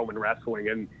Greco-Roman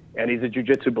wrestling, and he's a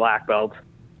Jiu-Jitsu Black Belt.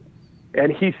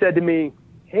 And he said to me,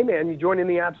 "Hey man, you joining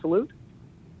the Absolute?"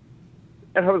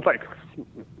 And I was like,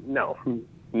 no,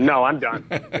 I'm done.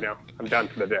 I'm done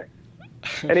for the day.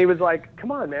 And he was like,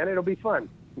 "Come on, man, it'll be fun.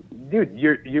 Dude,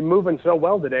 you're moving so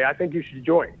well today. I think you should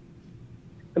join."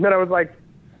 And then I was like,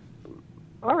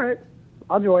 "All right,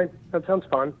 I'll join. That sounds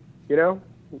fun.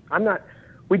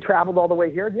 We traveled all the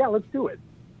way here. Yeah, let's do it."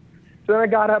 So then I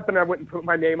got up and I went and put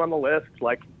my name on the list.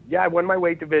 Like, yeah, I won my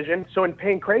weight division. So in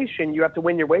Pankration, you have to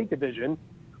win your weight division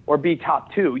or be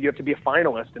top 2. You have to be a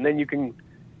finalist, and then you can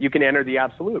enter the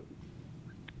Absolute.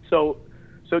 So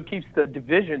it keeps the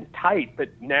division tight, but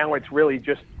now it's really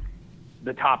just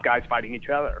the top guys fighting each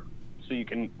other. So you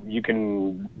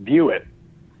can view it.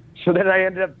 So then I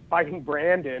ended up fighting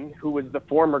Brandon, who was the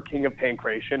former king of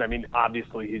Pankration. I mean,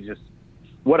 obviously he's just,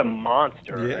 what a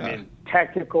monster. Yeah. I mean,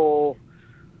 technical,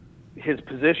 his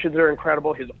positions are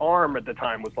incredible. His arm at the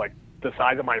time was like the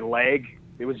size of my leg.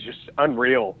 It was just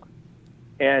unreal.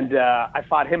 And I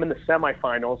fought him in the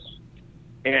semifinals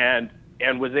and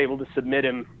was able to submit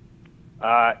him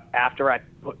after I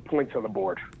put points on the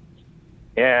board.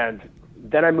 And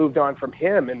then I moved on from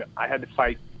him, and I had to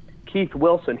fight Keith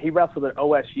Wilson. He wrestled at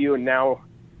OSU, and now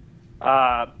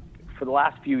for the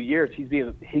last few years, he's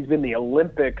been the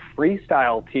Olympic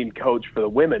freestyle team coach for the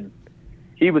women.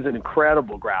 He was an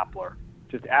incredible grappler,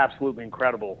 just absolutely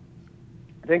incredible.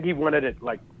 I think he won it at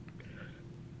like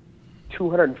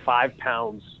 205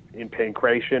 pounds in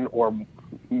Pankration, or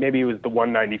maybe he was the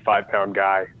 195-pound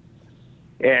guy.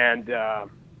 And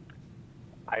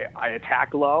I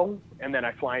attacked low, and then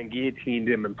I flying guillotined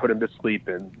him and put him to sleep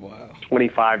in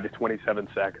 25 to 27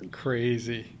 seconds.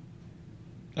 Crazy.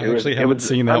 I actually haven't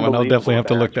seen that one. I'll definitely have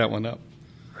to look that one up.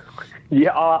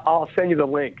 Yeah, I'll send you the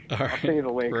link. All right. I'll send you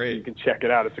the link Great. so you can check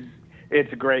it out.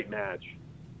 It's a great match.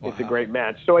 Wow. It's a great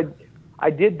match. So I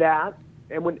did that,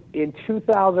 and when in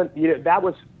 2000, that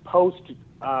was post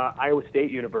Iowa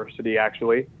State University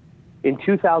actually. In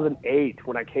 2008,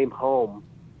 when I came home,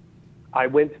 I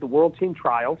went to the World Team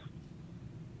Trials,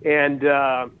 and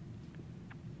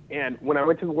when I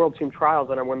went to the World Team Trials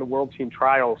and I won the World Team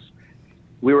Trials,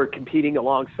 we were competing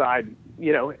alongside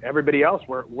everybody else.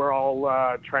 We're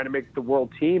all trying to make the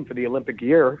world team for the Olympic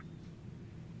year,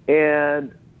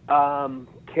 and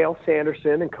Cael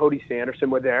Sanderson and Cody Sanderson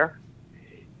were there.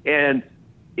 And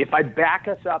if I back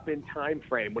us up in time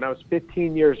frame, when I was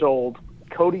 15 years old,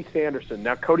 Cody Sanderson,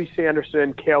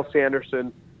 Cael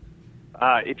Sanderson,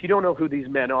 if you don't know who these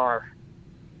men are,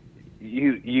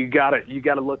 you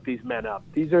gotta look these men up.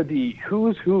 These are the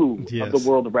who's who of the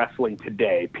world of wrestling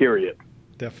today, period.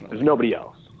 Definitely. There's nobody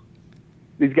else.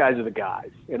 These guys are the guys.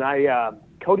 And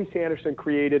Cody Sanderson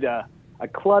created a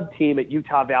club team at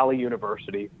Utah Valley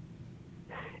University.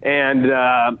 And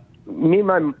me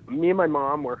and my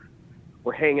mom were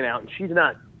hanging out, and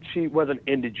she wasn't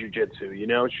into jiu-jitsu,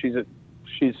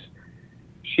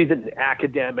 she's an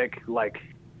academic, like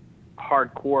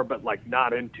hardcore, but like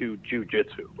not into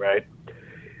jiu-jitsu, right?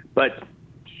 But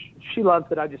she loves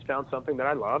that I just found something that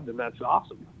I loved, and that's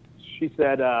awesome. She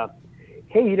said,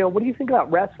 "Hey, what do you think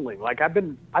about wrestling? Like I've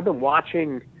been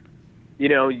watching,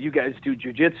 you guys do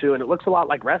jiu-jitsu, and it looks a lot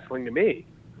like wrestling to me."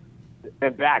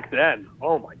 And back then,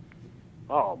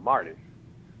 Marty,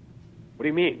 what do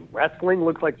you mean? Wrestling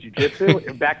looks like jiu-jitsu?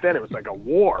 And back then it was like a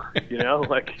war,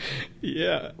 like,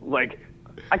 yeah. Like,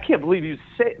 I can't believe you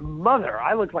say, "Mother,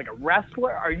 I look like a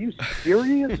wrestler? Are you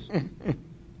serious?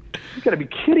 You gotta be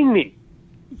kidding me.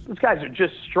 Those guys are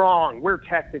just strong. We're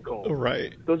technical.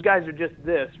 Right. Those guys are just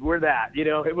this. We're that."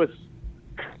 It was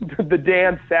the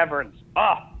Dan Severance.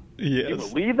 Yes. You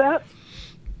believe that?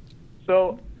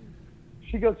 So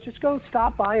she goes, "Just go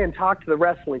stop by and talk to the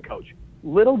wrestling coach."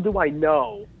 Little do I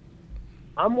know,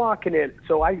 I'm walking in.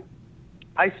 So I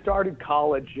started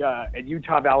college at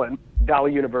Utah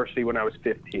Valley University when I was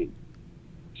 15.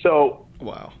 So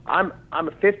wow. I'm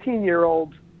a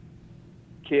 15-year-old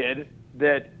kid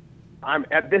that I'm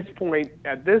at this point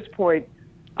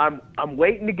I'm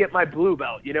waiting to get my blue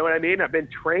belt. You know what I mean? I've been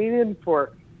training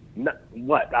for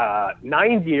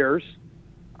 9 years.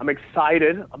 I'm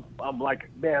excited. I'm like,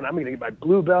 man, I'm going to get my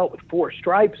blue belt with 4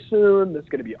 stripes soon. This is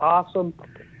going to be awesome.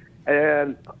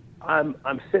 And I'm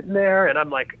sitting there and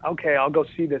I'm like, okay, I'll go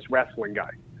see this wrestling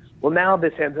guy. Well, now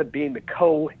this ends up being the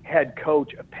co-head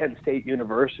coach of Penn State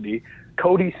University,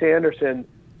 Cody Sanderson.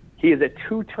 He is a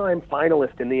 2-time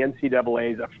finalist in the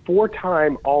NCAAs, a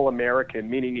 4-time All-American,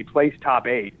 meaning he placed top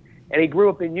 8. And he grew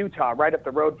up in Utah, right up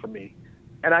the road from me.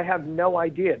 And I have no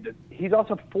idea that he's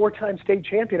also a 4-time state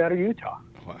champion out of Utah.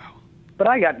 Wow. But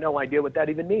I got no idea what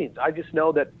that even means. I just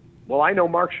know that, well, I know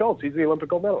Mark Schultz. He's the Olympic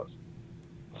gold medalist.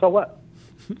 So what?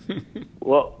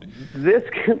 Well, this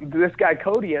guy,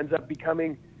 Cody, ends up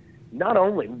becoming not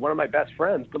only one of my best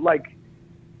friends, but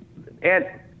and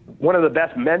one of the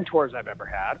best mentors I've ever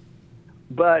had.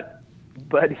 But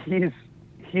he's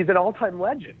an all-time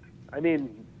legend. I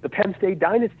mean, the Penn State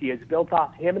dynasty is built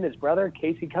off him and his brother,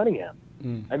 Casey Cunningham.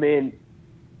 I mean,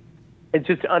 it's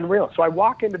just unreal. So I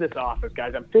walk into this office,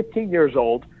 guys. I'm 15 years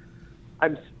old.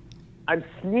 I'm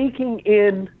sneaking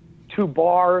in to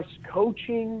bars,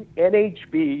 coaching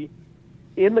NHB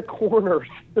in the corners.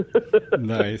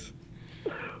 Nice.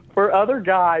 For other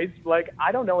guys,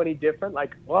 I don't know any different.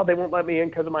 Well, they won't let me in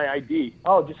because of my ID.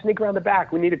 Oh, just sneak around the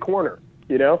back. We need a corner.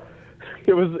 It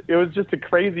was just a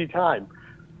crazy time.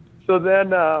 So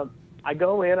then I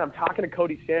go in. I'm talking to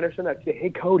Cody Sanderson. I say, hey,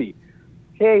 Cody.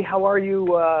 Hey, how are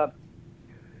you?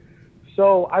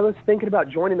 So I was thinking about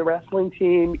joining the wrestling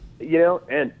team,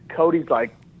 and Cody's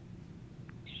like,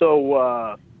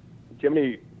 so do you have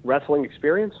any wrestling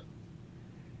experience?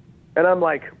 And I'm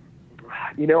like,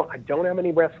 I don't have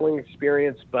any wrestling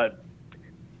experience, but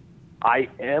I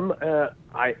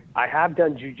have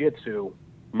done jiu-jitsu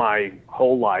my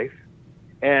whole life,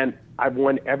 and I've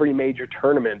won every major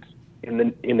tournament in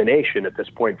the nation at this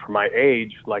point for my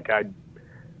age. I'd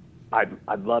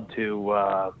love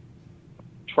to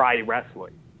try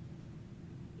wrestling.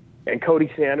 And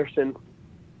Cody Sanderson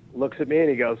looks at me and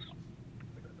he goes,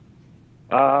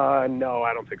 no,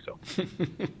 I don't think so.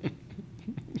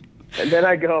 And then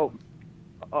I go,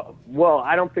 well,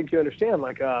 I don't think you understand.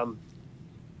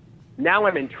 Now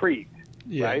I'm intrigued,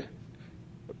 right?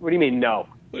 What do you mean no?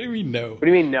 What do you mean no? What do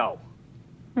you mean no?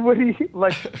 What do you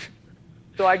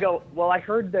So I go, well, I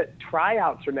heard that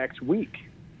tryouts are next week.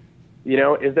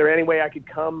 Is there any way I could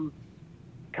come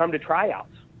to tryouts?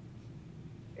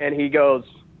 And he goes,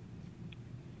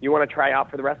 you want to try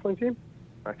out for the wrestling team?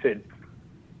 I said,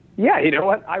 yeah, you know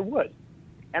what? I would.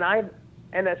 And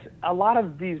that's a lot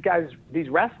of these guys, these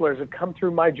wrestlers have come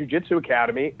through my jiu-jitsu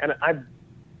academy, and I've,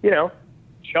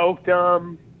 choked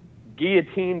them,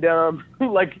 guillotined them.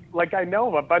 I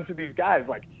know a bunch of these guys.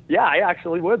 Yeah, I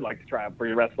actually would like to try out for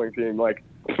your wrestling team.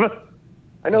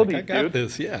 I know these dudes. I got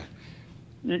this, yeah.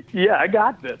 Yeah, I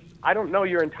got this. I don't know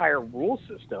your entire rule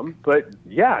system, but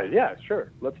yeah,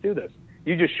 sure. Let's do this.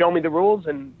 You just show me the rules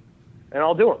and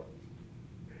I'll do them.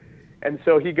 And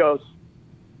so he goes,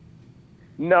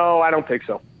 no, I don't think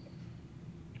so.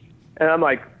 And I'm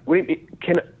like, what do you mean?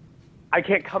 I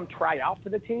can't come try out for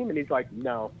the team? And he's like,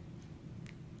 no.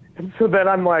 And so then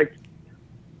I'm like,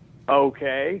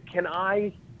 okay, can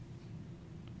I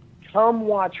come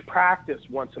watch practice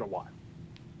once in a while?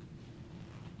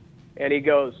 And he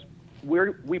goes,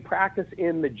 we practice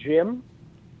in the gym,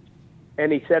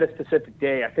 and he set a specific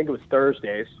day. I think it was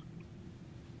Thursdays.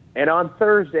 And on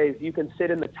Thursdays, you can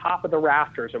sit in the top of the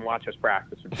rafters and watch us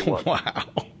practice if you want. Wow.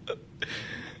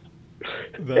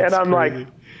 And I'm crazy. Like,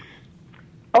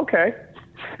 okay.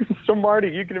 So, Marty,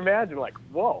 you can imagine,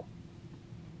 whoa,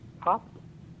 top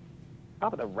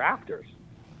of the rafters.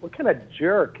 What kind of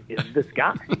jerk is this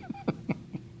guy?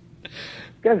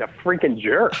 This guy's a freaking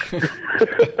jerk.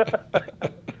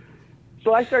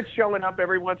 So I start showing up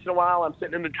every once in a while. I'm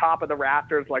sitting in the top of the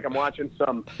rafters like I'm watching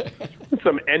some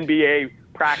NBA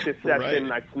practice session.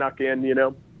 Right. I snuck in,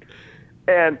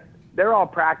 And they're all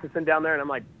practicing down there, and I'm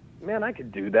like, man, I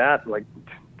could do that.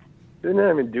 They're not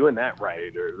even doing that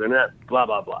right, or they're not blah,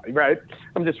 blah, blah, right?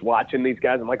 I'm just watching these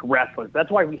guys. I'm like, wrestlers.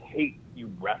 That's why we hate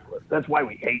you wrestlers. That's why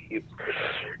we hate you.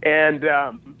 And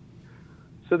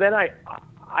so then I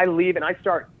leave, and I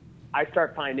start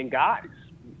finding guys.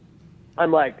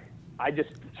 I'm like, I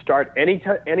just start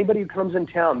anybody who comes in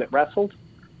town that wrestled.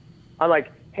 I'm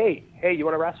like, hey, you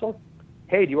want to wrestle?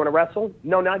 Hey, do you want to wrestle?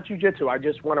 No, not jiu-jitsu. I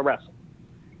just want to wrestle.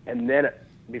 And then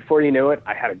before you knew it,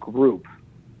 I had a group,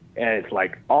 and it's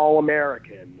all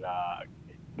American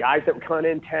guys that were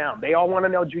coming in town. They all want to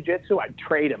know jiu-jitsu. I'd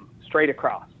trade them straight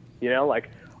across.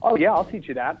 Oh yeah, I'll teach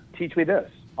you that. Teach me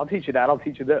this. I'll teach you that. I'll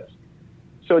teach you this.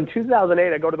 So in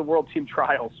 2008, I go to the World Team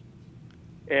Trials,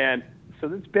 and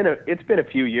so it's been a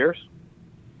few years,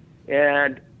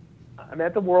 and I'm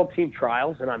at the World Team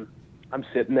Trials, and I'm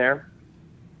sitting there,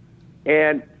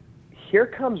 and here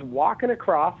comes walking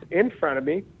across in front of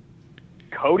me,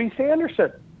 Cody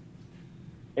Sanderson,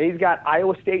 and he's got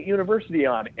Iowa State University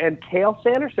on, and Cael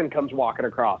Sanderson comes walking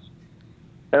across,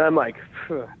 and I'm like,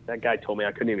 that guy told me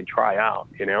I couldn't even try out,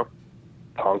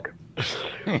 punk,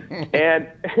 and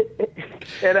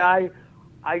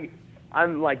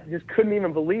I'm like, just couldn't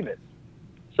even believe it.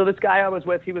 So this guy I was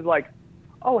with, he was like,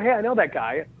 oh, hey, I know that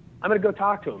guy. I'm going to go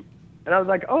talk to him. And I was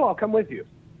like, oh, I'll come with you.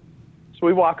 So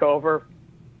we walk over,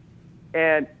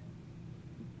 and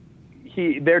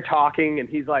they're talking, and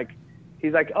he's like,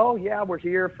 oh yeah, we're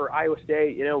here for Iowa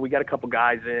State. You know, we got a couple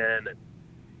guys in,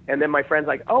 and then my friend's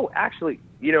like, oh, actually,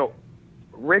 you know,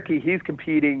 Ricky, he's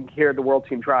competing here at the World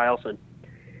Team Trials, and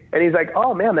he's like,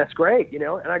 oh man, that's great, you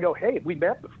know. And I go, hey, we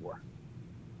met before.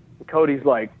 And Cody's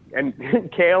like, and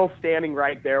Cael's standing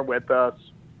right there with us,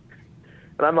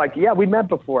 and I'm like, yeah, we met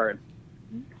before.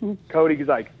 And Cody's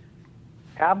like,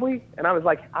 have we? And I was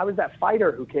like, I was that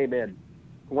fighter who came in,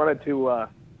 who wanted to,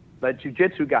 that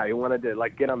jiu-jitsu guy who wanted to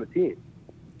like get on the team.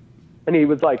 And he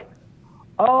was like,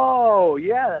 oh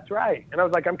yeah, that's right. And I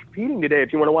was like, I'm competing today.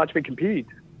 If you want to watch me compete,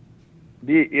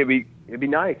 it'd be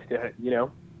nice to, you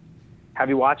know, have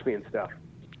you watch me and stuff.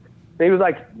 And he was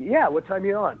like, yeah, what time are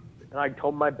you on? And I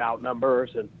told him my bout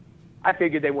numbers, and I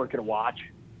figured they weren't going to watch.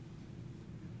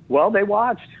 Well, they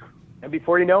watched. And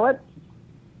before you know it,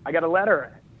 I got a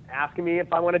letter asking me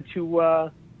if I wanted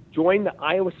to join the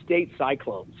Iowa State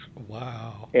Cyclones.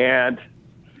 Wow. And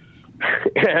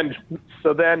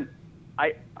so then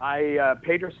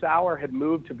Pedro Sauer had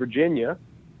moved to Virginia.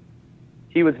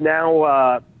 He was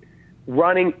now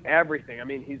running everything. I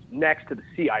mean, he's next to the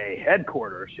CIA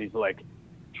headquarters. He's like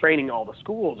training all the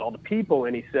schools, all the people.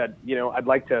 And he said, you know, I'd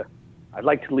like to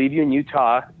leave you in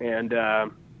Utah, and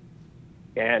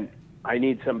I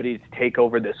need somebody to take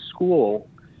over this school.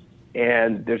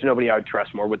 And there's nobody I would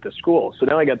trust more with the school. So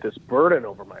now I got this burden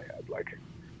over my head. Like,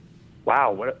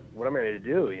 wow, what am I going to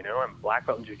do? You know, I'm black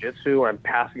belt in jiu-jitsu. I'm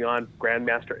passing on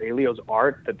Grandmaster Elio's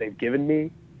art that they've given me.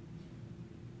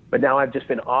 But now I've just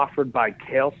been offered by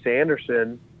Cael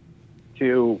Sanderson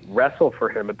to wrestle for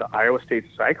him at the Iowa State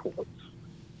Cyclones.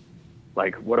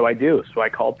 Like, what do I do? So I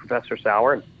called Professor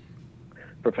Sauer, and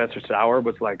Professor Sauer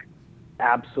was like,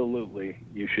 absolutely,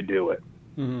 you should do it.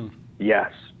 Mm-hmm.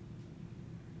 Yes.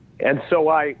 And so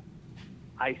I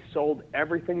sold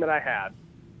everything that I had,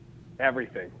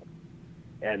 everything,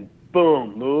 and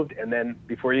boom, moved. And then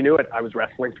before you knew it, I was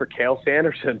wrestling for Cael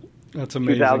Sanderson. That's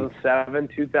amazing. 2007,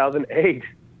 2008.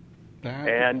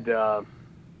 And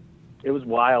it was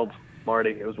wild, Marty.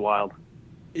 It was wild.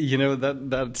 You know,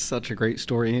 that's such a great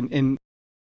story. And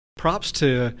props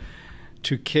to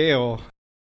Cael,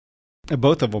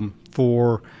 both of them,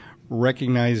 for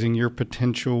recognizing your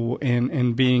potential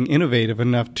and being innovative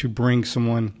enough to bring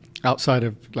someone outside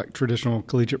of like traditional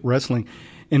collegiate wrestling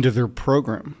into their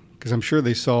program, because I'm sure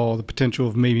they saw the potential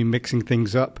of maybe mixing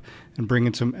things up and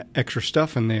bringing some extra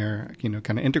stuff in there, you know,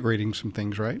 kind of integrating some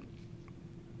things, right?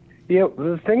 You know,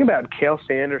 the thing about Cael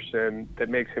Sanderson that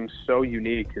makes him so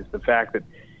unique is the fact that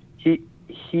he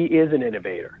is an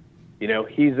innovator. You know,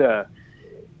 he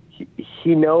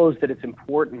knows that it's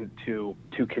important to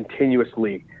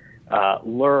continuously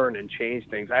learn and change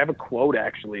things. I have a quote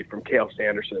actually from Cael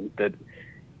Sanderson that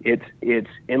it's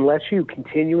unless you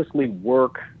continuously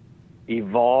work,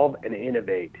 evolve, and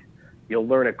innovate, you'll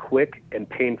learn a quick and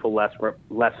painful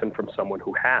lesson from someone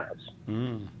who has.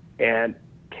 Mm. And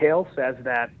Cael says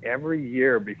that every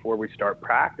year before we start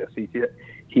practice.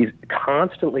 He's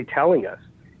constantly telling us,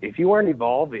 if you aren't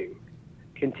evolving,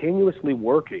 continuously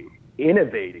working,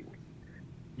 innovating,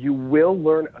 you will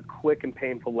learn a quick and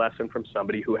painful lesson from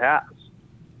somebody who has.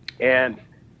 And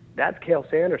that's Cael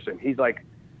Sanderson. He's like,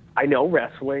 I know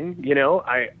wrestling, you know,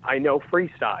 I know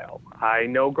freestyle, I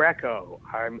know Greco.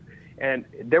 And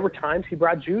there were times he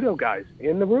brought judo guys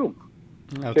in the room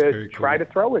to try to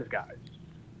throw his guys.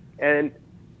 And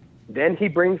then he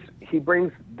brings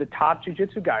the top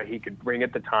jiu-jitsu guy he could bring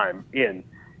at the time in.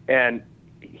 And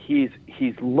he's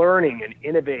learning and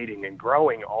innovating and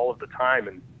growing all of the time.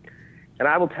 And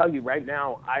I will tell you right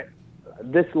now,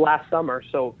 this last summer,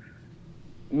 so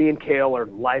me and Cael are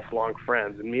lifelong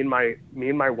friends, and me and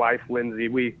my wife Lindsay,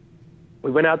 we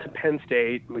went out to Penn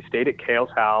State, and we stayed at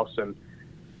Cael's house, and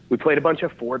we played a bunch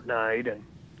of Fortnite and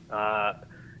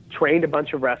trained a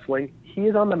bunch of wrestling. He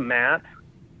is on the mat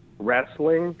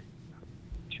wrestling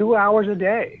 2 hours a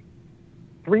day,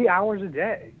 3 hours a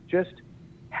day, just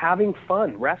having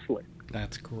fun wrestling.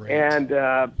 That's great. And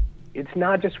it's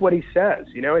not just what he says,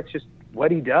 you know, it's just what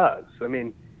he does. I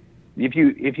mean, if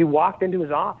you walked into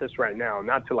his office right now,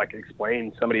 not to like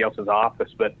explain somebody else's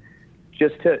office, but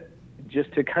just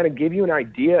to kind of give you an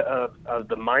idea of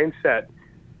the mindset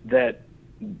that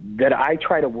I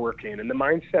try to work in, and the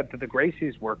mindset that the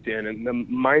Gracies worked in, and the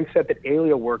mindset that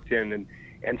Elio worked in,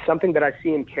 and something that I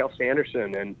see in Cael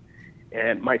Sanderson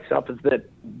and myself is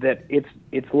that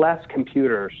it's less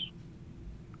computers.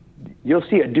 You'll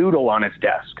see a doodle on his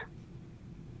desk.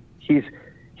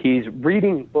 He's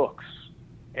reading books,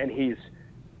 and he's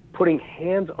putting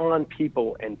hands on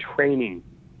people and training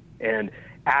and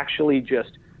actually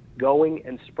just going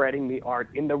and spreading the art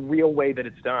in the real way that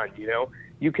it's done. You know,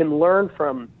 you can learn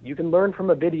from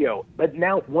a video, but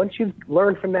now once you've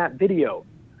learned from that video,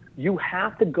 you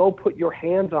have to go put your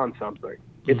hands on something.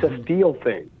 It's a feel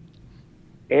thing.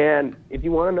 And if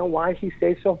you want to know why he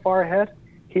stays so far ahead,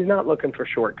 he's not looking for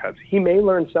shortcuts. He may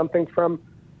learn something from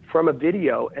a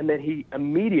video, and then he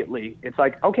immediately, it's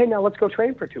like, okay, now let's go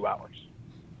train for 2 hours.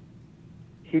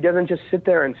 He doesn't just sit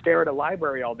there and stare at a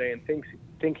library all day and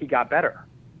think he got better.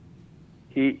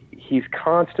 He's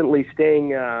constantly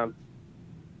staying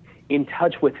in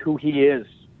touch with who he is,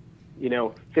 you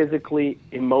know, physically,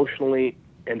 emotionally,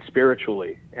 and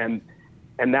spiritually. And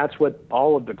that's what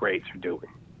all of the greats are doing.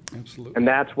 Absolutely. And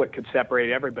that's what could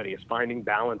separate everybody, is finding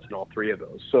balance in all three of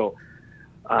those. So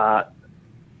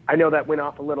I know that went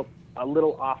off a little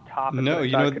off topic. No, but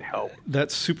you know, could help.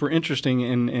 That's super interesting,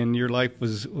 and your life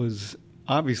was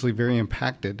obviously very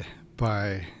impacted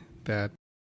by that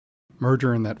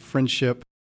merger and that friendship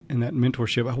and that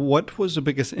mentorship. What was the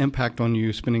biggest impact on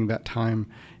you spending that time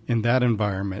in that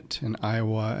environment in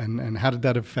Iowa, and how did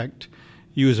that affect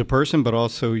you as a person, but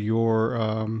also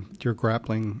your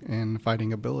grappling and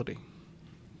fighting ability?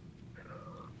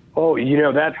 Oh, you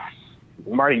know, that,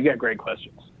 Marty, you got great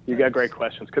questions. You got great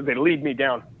questions, because they lead me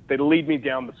down. They lead me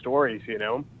down the stories, you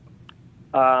know.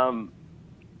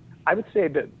 I would say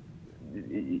that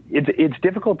it's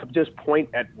difficult to just point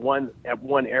at one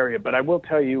area, but I will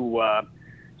tell you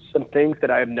some things that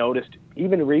I have noticed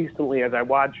even recently as I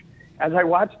watch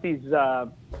these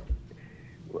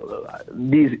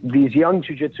young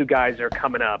jiu-jitsu guys are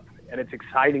coming up, and it's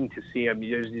exciting to see them.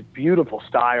 There's these beautiful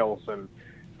styles, and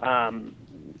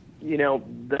you know,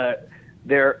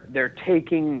 they're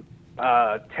taking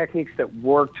techniques that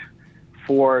worked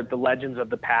for the legends of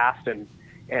the past, and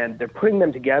they're putting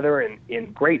them together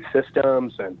in great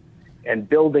systems, and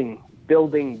building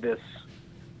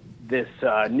this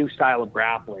new style of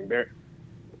grappling,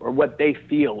 or what they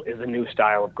feel is a new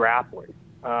style of grappling.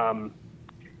 And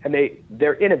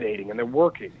they're innovating, and they're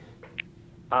working.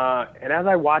 And as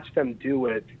I watch them do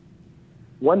it,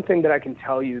 one thing that I can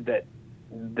tell you that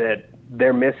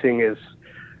they're missing is,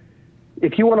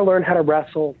 if you want to learn how to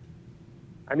wrestle,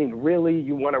 I mean, really,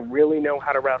 you want to really know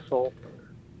how to wrestle,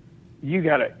 you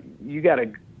gotta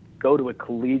go to a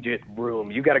collegiate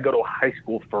room. You gotta go to a high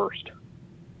school first.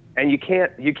 And you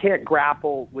can't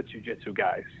grapple with jiu-jitsu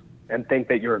guys and think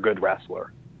that you're a good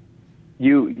wrestler.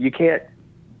 You can't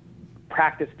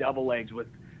practice double legs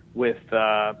with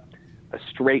a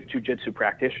straight jiu-jitsu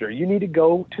practitioner. You need to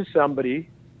go to somebody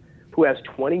who has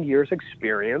 20 years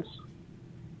experience,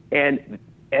 and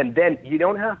then you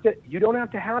don't have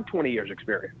to have 20 years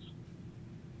experience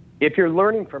if you're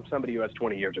learning from somebody who has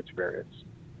 20 years experience.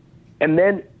 And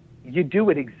then you do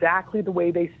it exactly the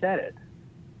way they said it,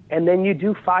 and then you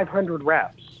do 500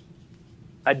 reps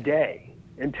a day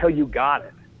until you got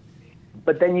it.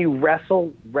 But then you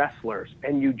wrestle wrestlers,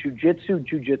 and you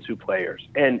jiu-jitsu players,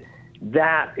 and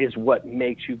that is what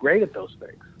makes you great at those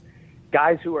things.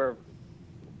 Guys who are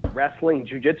wrestling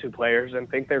jiu-jitsu players and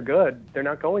think they're good, they're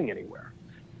not going anywhere.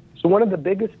 So one of the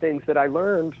biggest things that I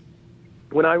learned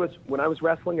when I was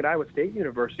wrestling at Iowa State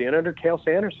University and under Cael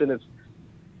Sanderson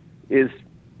is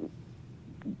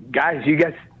guys, you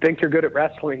guys think you're good at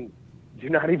wrestling,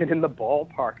 you're not even in the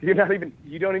ballpark. You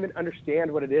don't even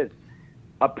understand what it is.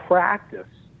 A practice,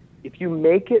 if you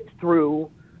make it through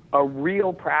a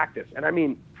real practice, and I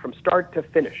mean from start to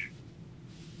finish,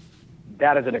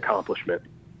 that is an accomplishment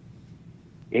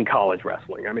in college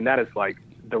wrestling. I mean, that is like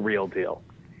the real deal.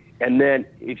 And then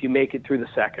if you make it through the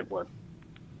second one,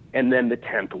 and then the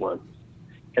 10th one,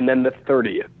 and then the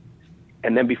 30th,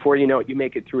 and then before you know it, you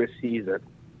make it through a season.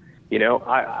 You know,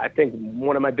 I think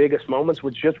one of my biggest moments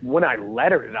was just when I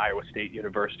lettered at Iowa State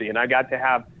University, and I got to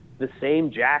have the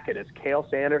same jacket as Cael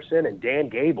Sanderson and Dan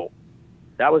Gable.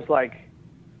 That was like,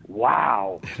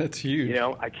 wow. That's huge. You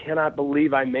know, I cannot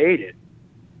believe I made it.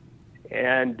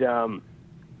 And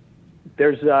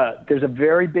there's a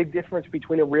very big difference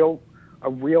between a real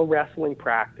wrestling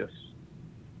practice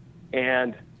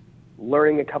and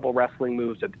learning a couple wrestling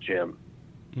moves at the gym.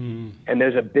 And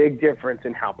there's a big difference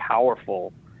in how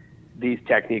powerful these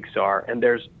techniques are. And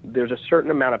there's a certain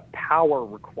amount of power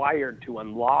required to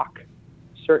unlock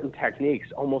certain techniques,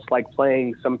 almost like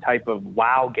playing some type of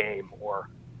WoW game, or,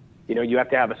 you know, you have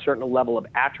to have a certain level of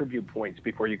attribute points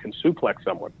before you can suplex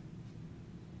someone.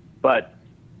 But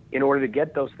in order to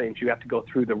get those things, you have to go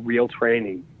through the real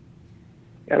training.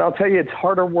 And I'll tell you, it's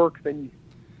harder work than,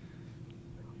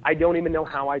 I don't even know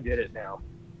how I did it now.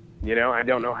 You know, I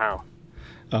don't know how.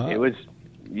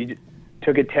 You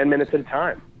took it 10 minutes at a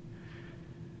time.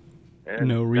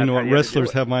 No, you know what,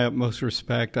 wrestlers have my utmost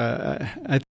respect.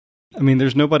 I I mean,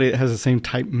 there's nobody that has the same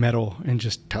type metal and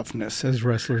just toughness as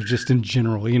wrestlers, just in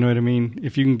general. You know what I mean?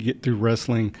 If you can get through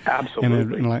wrestling,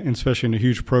 absolutely, and especially in a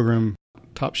huge program,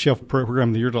 top shelf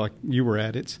program that you're like you were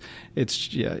at,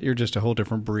 you're just a whole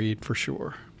different breed for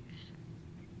sure.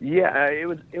 Yeah, it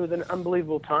was an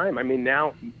unbelievable time. I mean,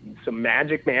 now, so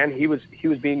Magic Man, he was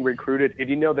being recruited. If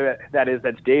you know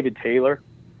that's David Taylor.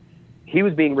 He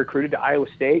was being recruited to Iowa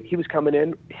State. He was coming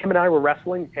in. Him and I were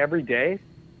wrestling every day.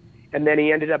 And then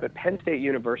he ended up at Penn State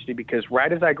University because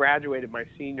right as I graduated my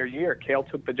senior year, Cael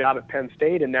took the job at Penn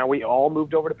State, and now we all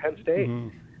moved over to Penn State.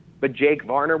 Mm-hmm. But Jake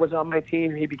Varner was on my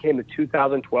team. He became the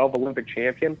 2012 Olympic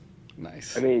champion.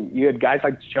 Nice. I mean, you had guys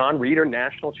like John Reeder,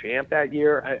 national champ that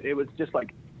year. It was just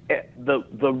like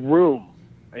the room.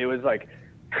 It was like,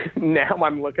 now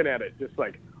I'm looking at it just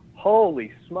like,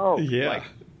 holy smokes. Yeah. Like,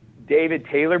 David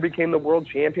Taylor became the world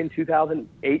champion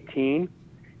 2018.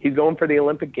 He's going for the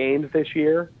Olympic Games this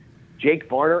year. Jake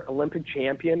Varner, Olympic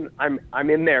champion. I'm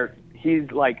in there. He's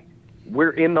like,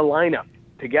 we're in the lineup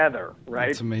together, right?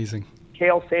 That's amazing.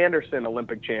 Cael Sanderson,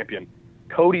 Olympic champion.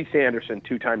 Cody Sanderson,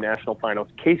 2-time national finals.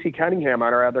 Casey Cunningham,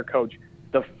 our other coach,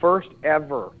 the first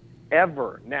ever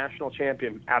national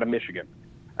champion out of Michigan.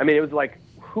 I mean, it was like,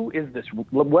 what is this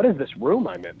room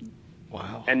I'm in?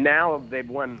 Wow. And now they've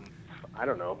won, I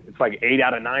don't know, it's like 8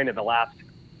 out of 9 of the last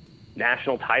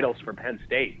national titles for Penn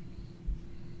State.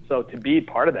 So to be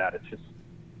part of that, it's just,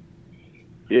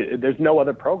 there's no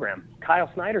other program. Kyle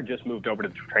Snyder just moved over to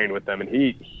train with them, and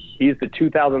he's the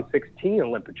 2016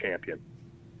 Olympic champion.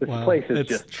 This place is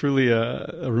just truly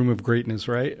a room of greatness,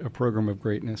 right? A program of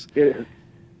greatness. It is.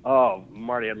 Oh,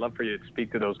 Marty, I'd love for you to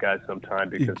speak to those guys sometime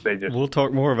because we'll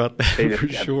talk more about that for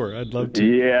sure. I'd love to.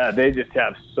 Yeah, they just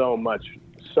have so much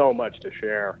to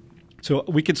share. So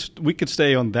we could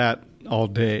stay on that all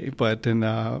day, but then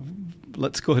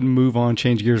let's go ahead and move on,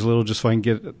 change gears a little, just so I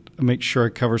can make sure I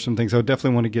cover some things. I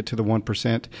definitely want to get to the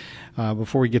 1%.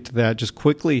 Before we get to that, just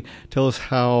quickly tell us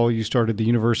how you started the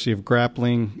University of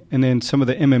Grappling, and then some of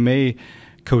the MMA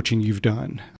coaching you've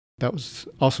done. That was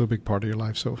also a big part of your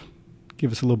life, so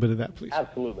give us a little bit of that, please.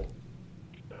 Absolutely.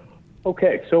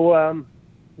 Okay, so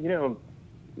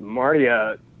Marty,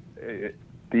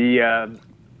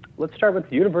 let's start with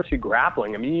the University of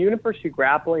Grappling. I mean, University of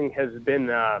Grappling has been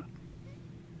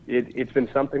it's been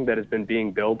something that has been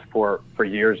being built for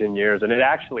years and years, and it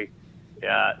actually,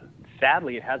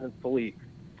 sadly, it hasn't fully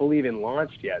even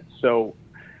launched yet. So,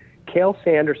 Cael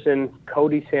Sanderson,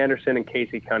 Cody Sanderson, and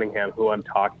Casey Cunningham, who I'm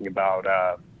talking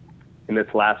about in this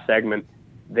last segment,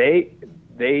 they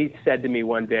said to me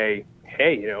one day,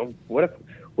 "Hey, what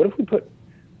if we put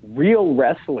real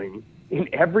wrestling in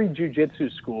every jiu-jitsu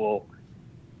school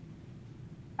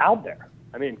out there?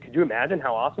 I mean, could you imagine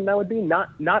how awesome that would be?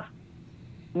 Not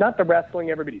the wrestling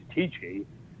everybody's teaching,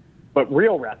 but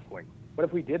real wrestling. What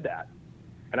if we did that?"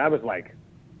 And I was like,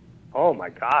 "Oh my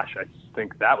gosh, I just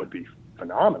think that would be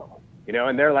phenomenal."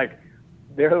 And they're like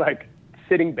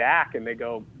sitting back, and they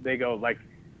go like,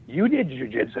 "You did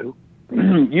jiu-jitsu,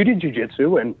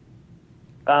 and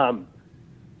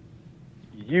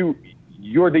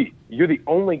you're the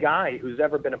only guy who's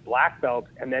ever been a black belt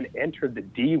and then entered the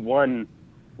D1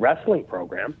 wrestling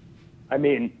program. I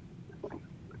mean,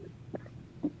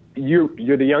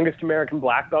 you're the youngest American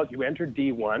black belt. You entered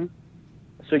D1,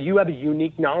 so you have a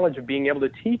unique knowledge of being able to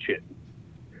teach it.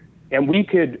 And we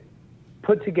could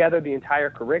put together the entire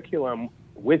curriculum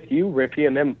with you, Ricky,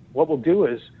 and then what we'll do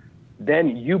is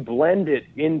then you blend it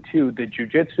into the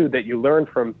jiu-jitsu that you learned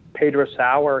from Pedro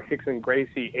Sauer, Rickson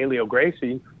Gracie, Helio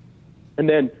Gracie, and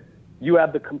then you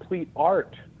have the complete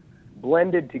art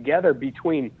blended together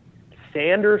between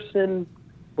Sanderson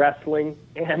wrestling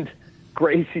and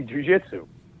Gracie Jiu-Jitsu."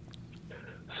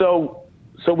 So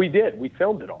we did. We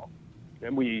filmed it all,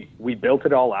 and we built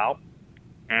it all out,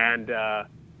 and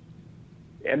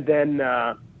then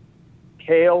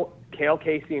Cael,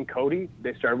 Casey, and Cody,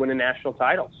 they started winning national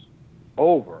titles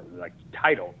over, like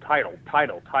title.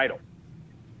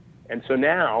 And so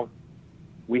now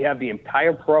we have the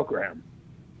entire program,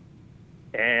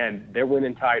 and they're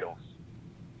winning titles,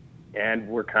 and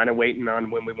we're kind of waiting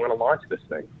on when we want to launch this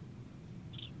thing.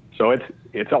 So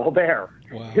it's all there.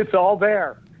 Wow. It's all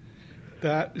there.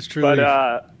 That is truly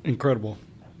incredible.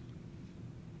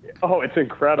 Oh, it's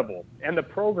incredible. And the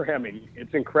programming,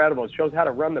 it's incredible. It shows how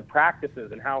to run the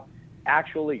practices and how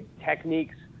actually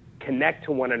techniques connect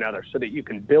to one another so that you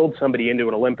can build somebody into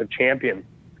an Olympic champion.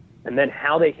 And then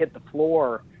how they hit the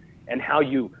floor and how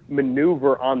you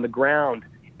maneuver on the ground.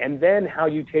 And then how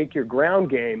you take your ground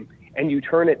game and you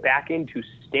turn it back into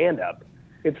stand-up.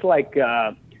 It's like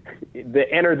the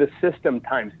enter the system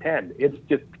times 10. It's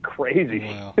just crazy.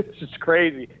 Wow. It's just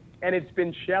crazy. And it's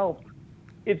been shelved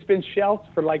it's been shelved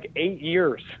for like 8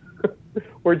 years.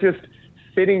 We're just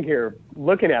sitting here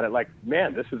looking at it like,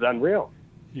 man, this is unreal.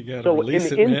 You got to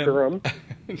release it, man. So in the interim,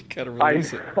 you got to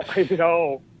release it.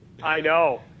 I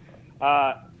know.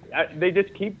 They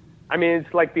just keep. I mean,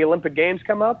 it's like the Olympic Games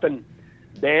come up, and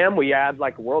bam, we add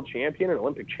like a world champion, an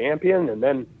Olympic champion,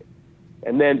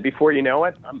 and then before you know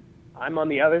it, I'm on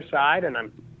the other side, and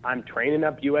I'm training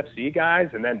up UFC guys,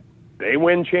 and then they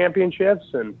win championships,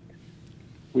 and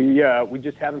we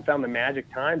just haven't found the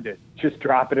magic time to just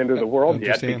drop it into the world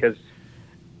yet because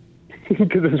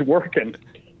it's working.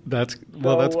 That's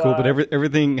cool, but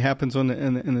everything happens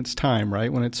in its time,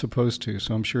 right, when it's supposed to.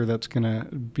 So I'm sure that's going to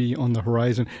be on the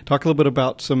horizon. Talk a little bit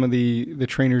about some of the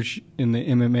trainers in the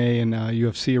MMA and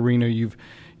UFC arena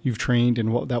you've trained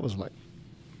and what that was like.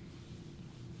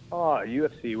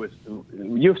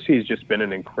 UFC has just been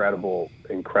an incredible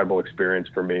experience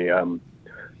for me.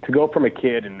 To go from a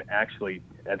kid and actually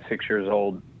at 6 years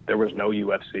old there was no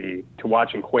UFC to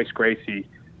watching Gracie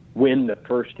win the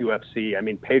first UFC. I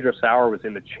mean, Pedro Sauer was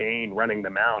in the chain running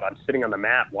them out. I'm sitting on the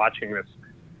mat watching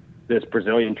this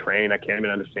Brazilian train. I can't even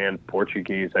understand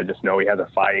Portuguese. I just know he has a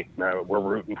fight. And we're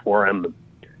rooting for him.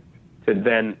 To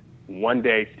then one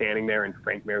day standing there in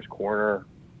Frank Mir's corner,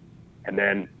 and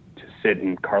then to sit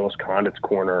in Carlos Condit's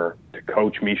corner, to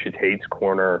coach Misha Tate's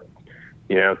corner,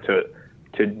 you know,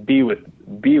 to be with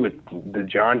the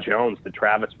John Jones, the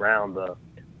Travis Brown, the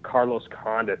Carlos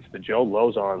Condits, the Joe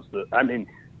Lozons,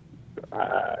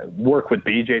 work with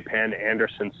BJ Penn,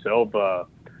 Anderson Silva,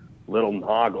 Little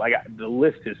Nog. Like, the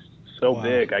list is so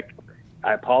big.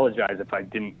 I apologize if I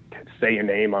didn't say your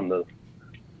name on the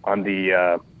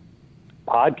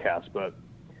podcast, but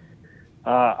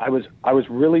I was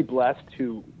really blessed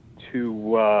to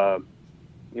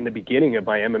in the beginning of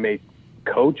my MMA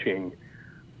coaching,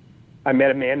 I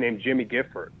met a man named Jimmy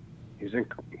Gifford. He's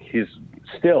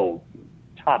still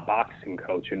top boxing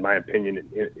coach, in my opinion,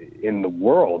 in the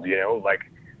world.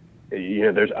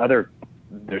 There's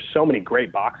so many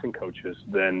great boxing coaches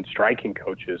than striking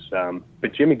coaches,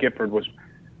 but Jimmy Gifford was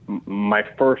my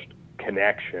first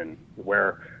connection,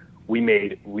 where we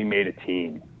made a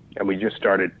team, and we just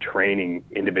started training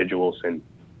individuals. And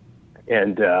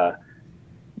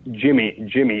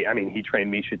Jimmy, I mean, he trained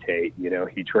Misha Tate,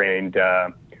 he trained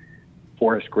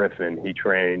Forrest Griffin, he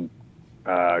trained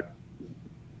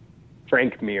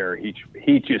Frank Mir,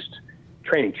 he just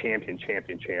training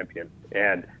champion.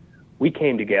 And we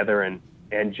came together, and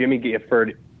Jimmy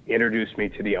Gifford introduced me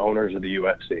to the owners of the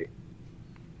UFC.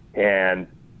 And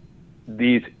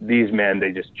these men,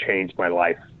 they just changed my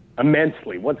life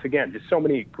immensely. Once again, just so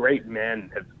many great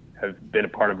men have been a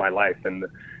part of my life. And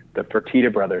the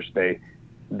Fertitta brothers, they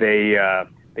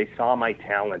saw my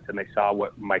talent, and they saw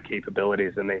what my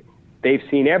capabilities, and they've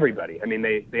seen everybody. I mean,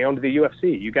 they owned the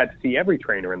UFC. You got to see every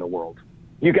trainer in the world.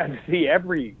 You got to see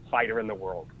every fighter in the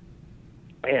world.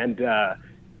 And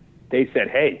they said,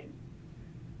 hey,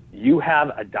 you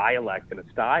have a dialect and a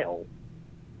style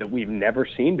that we've never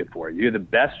seen before. You're the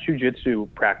best jiu-jitsu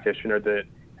practitioner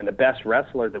and the best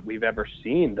wrestler that we've ever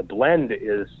seen. The blend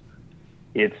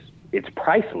it's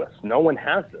priceless. No one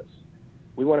has this.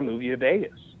 We want to move you to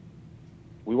Vegas.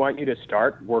 We want you to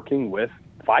start working with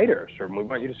fighters, or we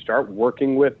want you to start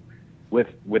working with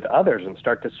others and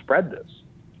start to spread this.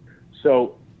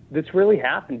 So this really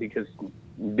happened because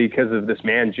of this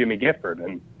man, Jimmy Gifford.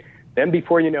 And then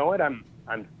before you know it, I'm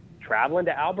traveling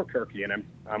to Albuquerque, and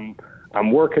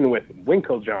I'm working with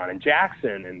Winklejohn and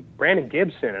Jackson and Brandon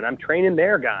Gibson, and I'm training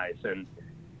their guys, and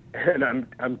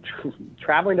I'm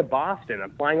traveling to Boston.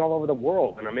 I'm flying all over the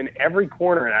world, and I'm in every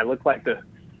corner, and I look like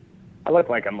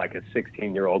I'm like a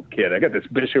 16-year-old kid. I got this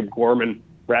Bishop Gorman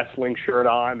wrestling shirt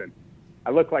on, and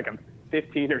I look like I'm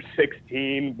 15 or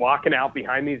 16 walking out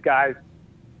behind these guys.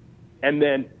 And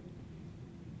then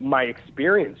my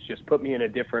experience just put me in a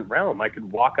different realm. I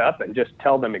could walk up and just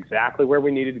tell them exactly where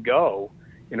we needed to go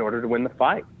in order to win the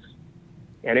fights.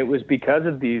 And it was because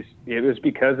of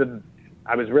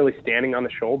I was really standing on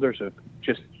the shoulders of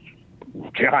just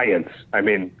giants. I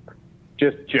mean,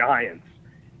 just giants,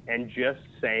 and just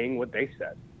saying what they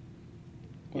said.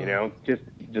 Wow. Just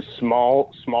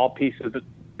small pieces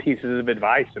of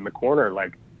advice in the corner,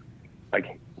 like,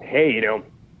 hey,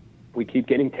 we keep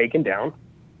getting taken down.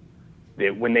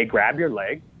 When they grab your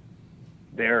leg,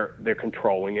 they're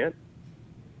controlling it.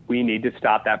 We need to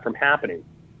stop that from happening.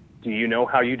 Do you know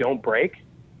how you don't break?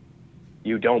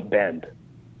 You don't bend.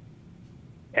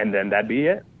 And then that'd be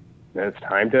it. Then it's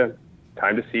time to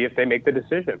see if they make the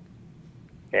decision.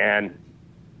 And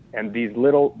these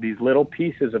little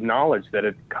pieces of knowledge that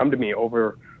had come to me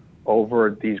over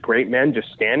these great men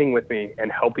just standing with me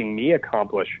and helping me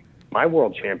accomplish my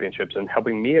world championships and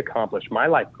helping me accomplish my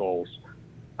life goals,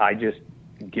 I just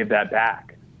give that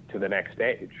back to the next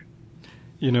stage.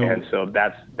 And so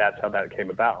that's how that came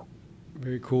about.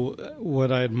 Very cool.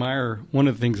 What I admire, one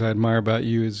of the things I admire about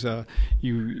you is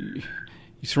you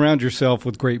surround yourself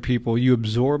with great people. You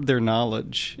absorb their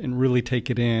knowledge and really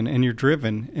take it in, and you're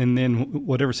driven. And then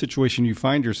whatever situation you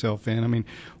find yourself in, I mean,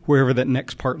 wherever that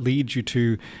next part leads you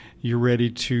to, you're ready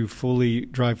to fully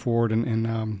drive forward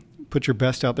and put your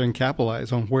best out there and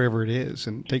capitalize on wherever it is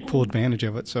and take full advantage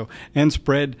of it. So, and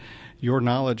spread your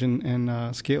knowledge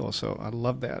and skill. So I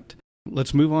love that.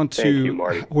 Let's move on to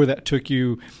where that took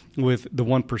you with the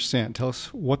 1%. Tell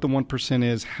us what the 1%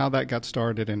 is, how that got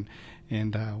started, and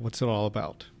what's it all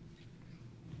about?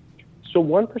 So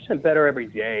 1% better every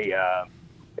day.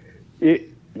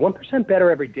 1%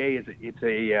 better every day is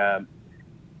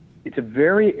it's a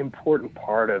very important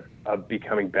part of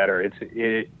becoming better.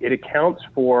 It accounts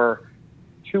for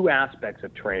two aspects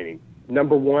of training.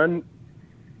 Number one,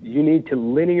 you need to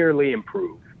linearly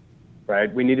improve,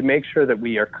 right? We need to make sure that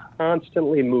we are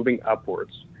constantly moving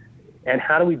upwards. And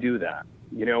how do we do that?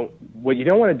 What you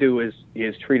don't want to do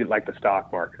is treat it like the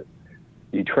stock market.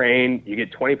 You train, you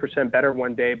get 20% better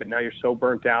one day, but now you're so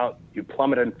burnt out, you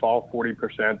plummet and fall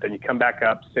 40%, then you come back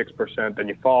up 6%, then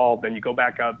you fall, then you go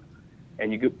back up,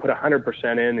 and you put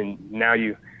 100% in, and now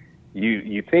you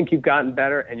think you've gotten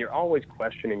better, and you're always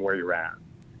questioning where you're at.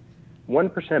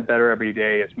 1% better every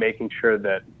day is making sure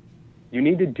that you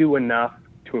need to do enough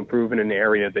to improve in an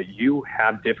area that you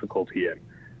have difficulty in.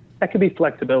 That could be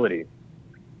flexibility.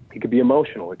 It could be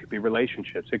emotional. It could be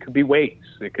relationships. It could be weights.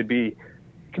 It could be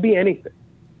anything.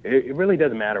 It really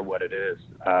doesn't matter what it is,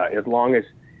 as long as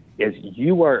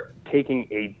you are taking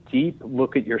a deep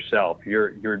look at yourself.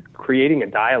 You're creating a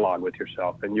dialogue with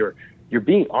yourself, and you're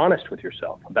being honest with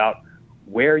yourself about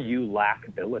where you lack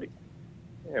ability.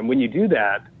 And when you do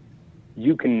that,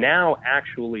 you can now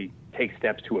actually take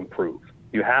steps to improve.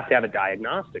 You have to have a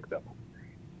diagnostic, though.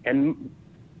 And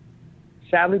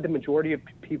sadly, the majority of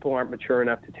people aren't mature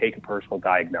enough to take a personal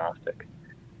diagnostic.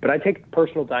 But I take a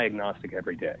personal diagnostic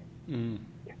every day.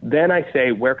 Then I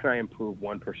say, where can I improve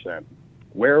 1%?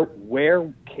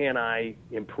 Where can I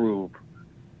improve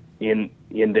in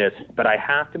this? But I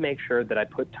have to make sure that I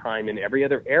put time in every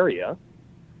other area.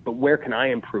 But where can I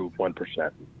improve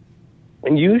 1%?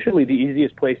 And usually the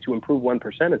easiest place to improve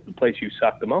 1% is the place you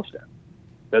suck the most at.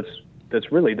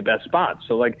 That's really the best spot.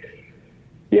 So, like,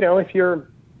 if you're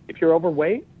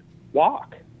overweight,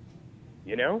 walk.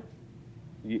 You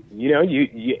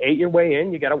ate your way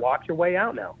in, you got to walk your way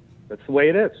out now. That's the way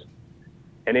it is.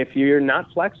 And if you're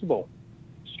not flexible,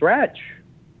 stretch.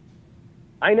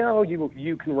 I know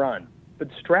you can run, but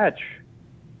stretch.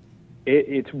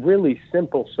 It's really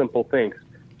simple things.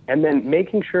 And then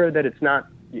making sure that it's not,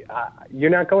 you're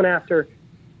not going after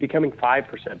becoming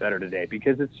 5% better today,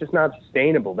 because it's just not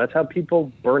sustainable. That's how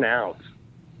people burn out.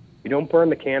 You don't burn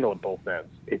the candle at both ends.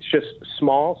 It's just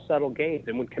small, subtle gains.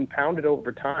 And when compounded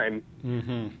over time,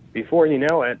 before you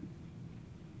know it,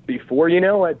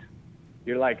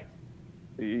 you're like,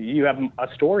 you have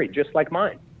a story just like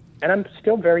mine. And I'm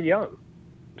still very young.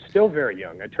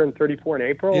 I turned 34 in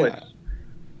April. Yeah.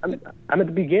 I'm at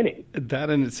the beginning. That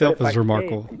in itself is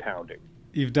remarkable. Compounding.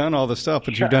 You've done all the stuff,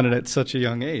 but you've done it at such a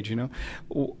young age.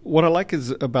 What I like is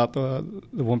about the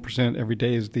 1% every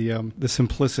day is the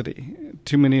simplicity.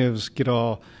 Too many of us get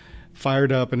all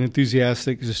fired up and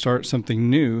enthusiastic to start something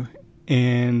new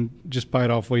and just bite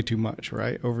off way too much,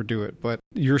 right? Overdo it. But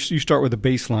you start with a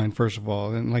baseline first of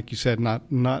all, and like you said, not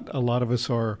a lot of us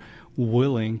are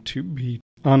willing to be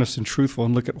honest and truthful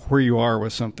and look at where you are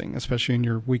with something, especially in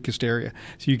your weakest area.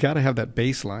 So you got to have that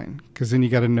baseline, because then you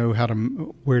got to know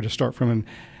where to start from and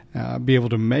be able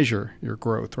to measure your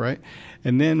growth, right?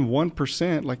 And then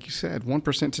 1%, like you said,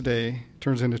 1% today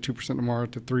turns into 2% tomorrow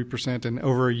to 3%, and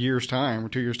over a year's time or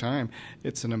 2 years' time,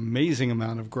 it's an amazing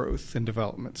amount of growth and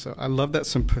development. So I love that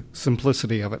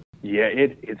simplicity of it. Yeah,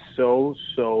 it's so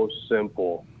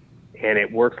simple, and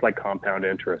it works like compound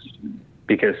interest,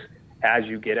 because as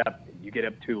you get up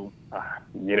to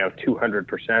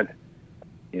 200%,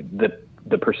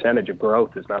 the percentage of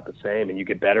growth is not the same, and you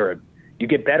get better at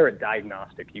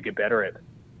diagnostic. You get better at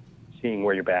seeing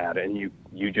where you're bad, and you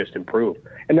just improve.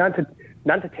 And not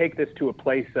to take this to a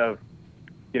place of,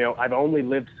 I've only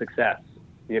lived success.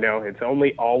 It's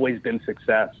only always been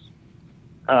success.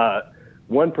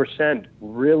 1%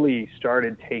 really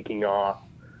started taking off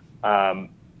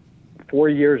 4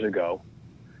 years ago.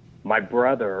 My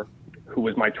brother, who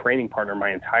was my training partner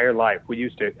my entire life, we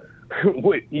used to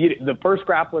the first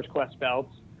Grapplers Quest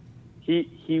belts.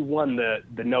 He won the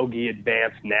No-Gi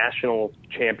Advanced National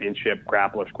Championship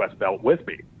Grapplers Quest belt with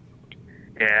me.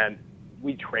 and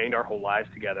we trained our whole lives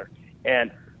together.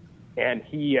 And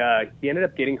he ended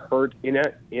up getting hurt in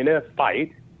a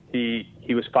fight. He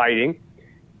was fighting,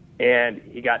 and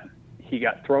he got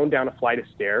thrown down a flight of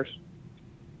stairs,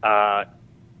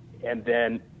 and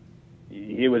then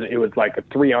it was like a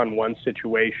 3-on-1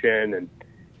 situation, and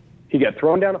he got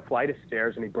thrown down a flight of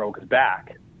stairs and he broke his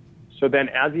back. So then,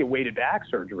 as he awaited back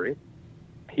surgery,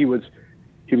 he was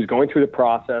going through the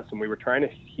process, and we were trying to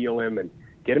heal him and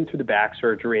get him through the back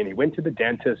surgery. And he went to the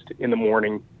dentist in the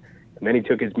morning, and then he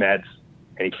took his meds,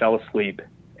 and he fell asleep,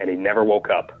 and he never woke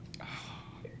up.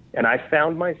 And I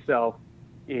found myself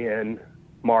in,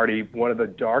 Marty, one of the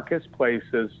darkest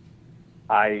places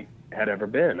I had ever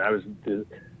been. I was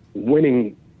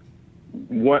winning.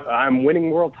 I'm winning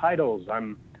world titles.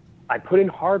 I put in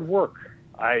hard work.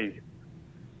 I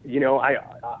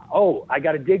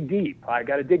got to dig deep. I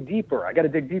got to dig deeper. I got to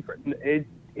dig deeper. It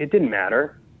didn't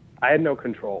matter. I had no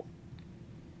control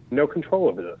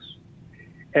over this.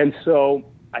 And so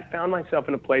I found myself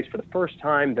in a place for the first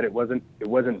time that it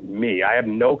wasn't me. I have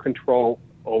no control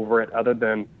over it other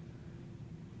than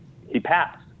he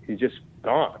passed. He's just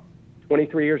gone.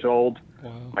 23 years old.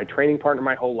 Wow. My training partner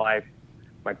my whole life.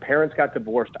 My parents got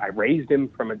divorced. I raised him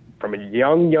from a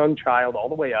young child all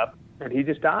the way up, and he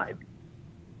just died.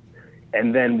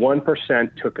 And then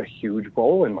 1% took a huge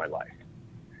role in my life.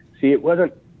 See, it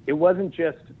wasn't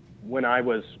just when I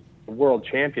was world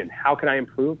champion. How can I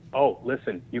improve? Oh,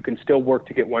 listen, you can still work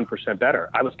to get 1% better.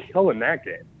 I was killing that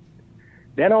game.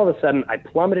 Then all of a sudden, I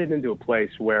plummeted into a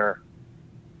place where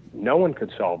no one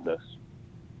could solve this.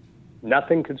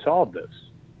 Nothing could solve this.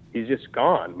 He's just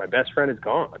gone. My best friend is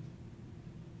gone.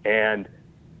 And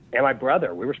my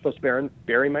brother, we were supposed to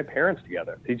bury my parents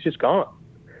together. He's just gone.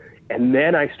 And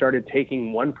then I started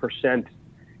taking 1%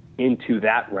 into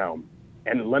that realm.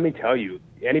 And let me tell you,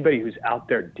 anybody who's out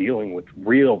there dealing with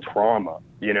real trauma,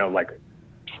 like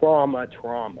trauma,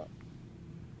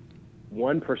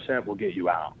 1% will get you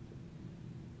out.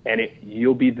 And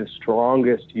you'll be the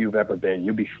strongest you've ever been.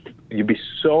 You'll be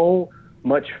so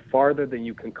much farther than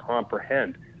you can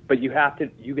comprehend. But you have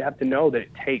to know that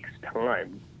it takes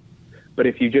time. But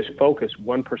if you just focus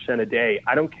 1% a day,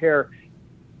 I don't care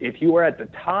if you are at the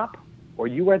top or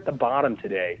you are at the bottom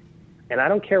today, and I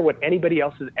don't care what anybody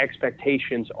else's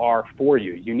expectations are for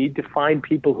you. You need to find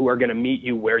people who are going to meet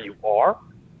you where you are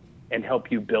and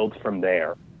help you build from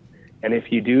there. And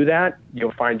if you do that,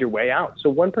 you'll find your way out.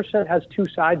 So 1% has two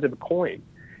sides of a coin.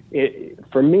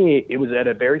 For me, it was at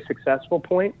a very successful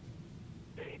point,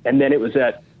 and then it was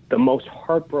at the most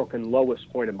heartbroken, lowest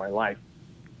point of my life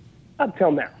up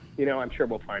till now. I'm sure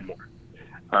we'll find more.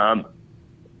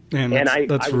 And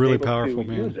that's really powerful,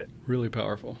 man. Really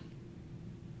powerful.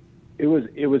 It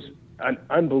was an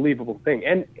unbelievable thing.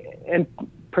 And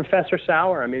Professor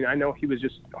Sauer, I know he was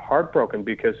just heartbroken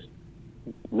because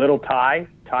little Ty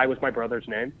was my brother's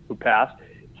name, who passed.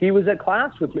 He was at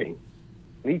class with me,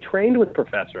 and he trained with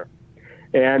Professor.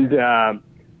 And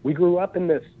we grew up in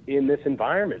this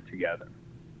environment together.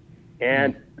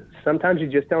 And sometimes you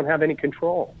just don't have any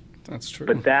control. That's true.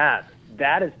 But that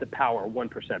is the power of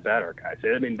 1% better, guys.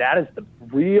 That is the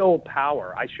real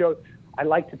power. I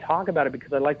like to talk about it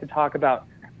because I like to talk about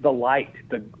the light,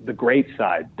 the great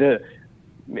side.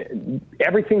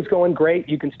 Everything's going great.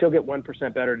 You can still get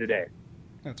 1% better today.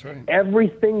 That's right.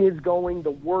 Everything is going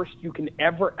the worst you can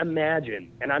ever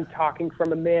imagine. And I'm talking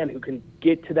from a man who can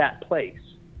get to that place.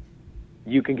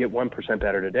 You can get 1%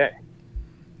 better today.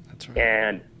 That's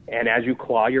right. And as you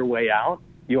claw your way out,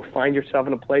 you'll find yourself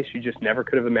in a place you just never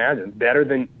could have imagined, better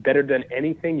than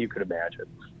anything you could imagine.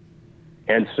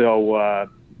 And so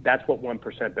that's what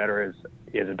 1% better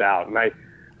is about. And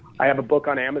I have a book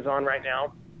on Amazon right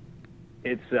now.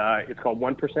 It's called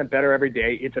 1% Better Every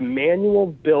Day. It's a manual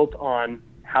built on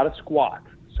how to squat.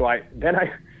 So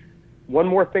one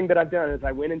more thing that I've done is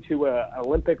I went into a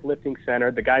Olympic lifting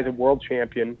center. The guy's a world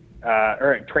champion,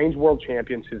 or trains world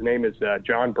champions. His name is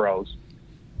John Bros.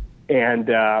 And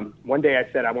one day I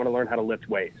said, I want to learn how to lift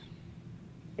weights.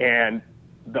 And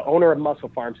the owner of Muscle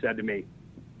Farm said to me,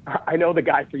 I know the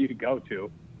guy for you to go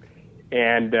to.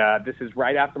 And this is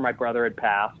right after my brother had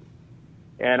passed.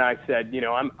 And I said,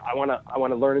 I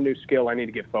want to learn a new skill. I need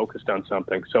to get focused on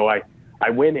something. So I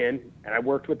went in and I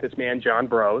worked with this man, John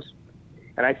Bros.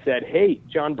 And I said, hey,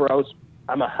 John Bros,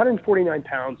 I'm 149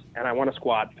 pounds and I want to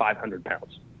squat 500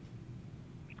 pounds.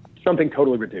 Something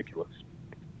totally ridiculous.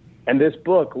 And this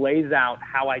book lays out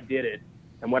how I did it.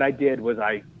 And what I did was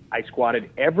I squatted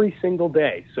every single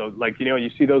day. So you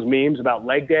see those memes about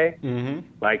leg day? Mm-hmm.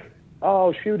 Like,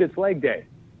 oh, shoot, it's leg day.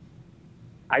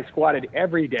 I squatted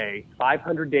every day,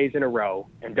 500 days in a row,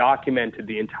 and documented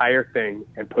the entire thing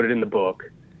and put it in the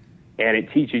book. and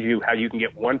it teaches you how you can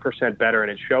get 1% better,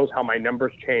 and it shows how my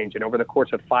numbers change. And over the course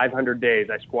of 500 days,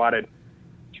 I squatted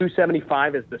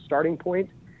 275 as the starting point,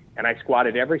 and I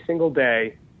squatted every single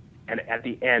day, and at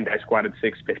the end, I squatted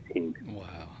 615.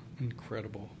 Wow,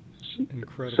 incredible.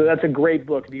 Incredible. So that's a great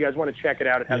book. If you guys want to check it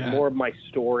out, it has more of my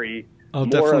story,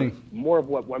 more of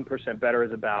what 1% better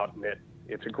is about, and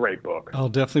it's a great book. I'll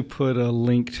definitely put a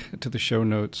link to the show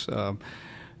notes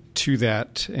to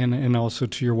that, and also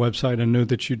to your website. I know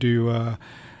that you do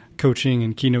coaching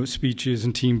and keynote speeches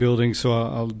and team building, so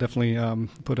I'll definitely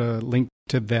put a link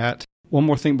to that. One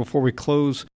more thing before we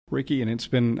close, Ricky, and it's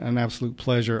been an absolute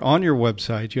pleasure. On your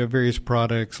website, you have various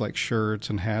products like shirts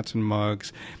and hats and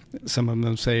mugs. Some of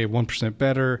them say 1%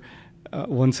 better.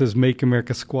 One says "Make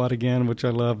America Squat Again," which I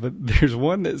love. But there's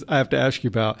one that I have to ask you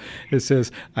about. It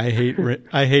says "I hate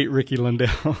Ricky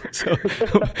Lundell." So,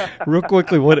 real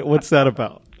quickly, what's that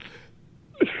about?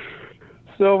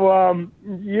 So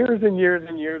years and years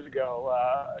and years ago,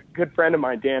 a good friend of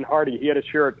mine, Dan Hardy, he had a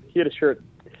shirt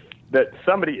that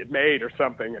somebody had made or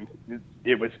something, and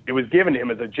it was given to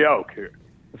him as a joke. It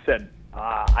said,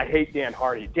 "I hate Dan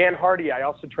Hardy." Dan Hardy, I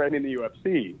also trained in the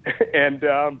UFC,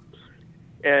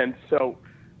 and so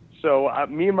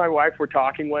me and my wife were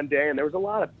talking one day, and there's a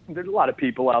lot of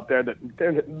people out there that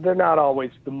they're not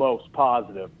always the most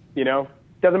positive. You know,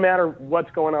 doesn't matter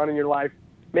what's going on in your life.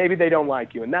 Maybe they don't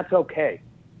like you, and that's okay.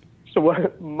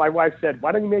 So my wife said,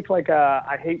 "Why don't you make like a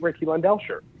I hate Ricky Lundell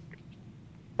shirt?"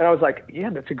 And I was like,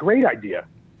 "Yeah, that's a great idea."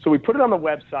 So we put it on the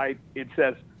website. It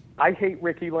says, "I hate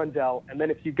Ricky Lundell." And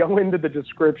then if you go into the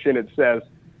description, it says,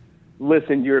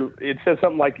 "Listen, it says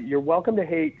something like, you're welcome to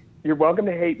hate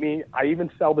me. I even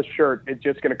sell the shirt. It's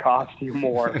just going to cost you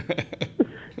more."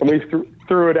 And we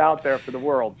threw it out there for the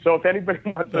world. So if anybody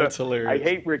wants I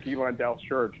hate Ricky Lundell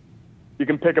shirt, you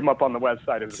can pick them up on the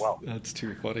website as well. That's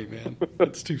too funny, man.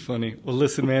 That's too funny. Well,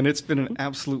 listen, man, it's been an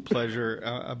absolute pleasure.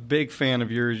 A big fan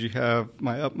of yours. You have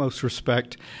my utmost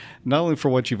respect, not only for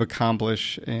what you've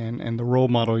accomplished and the role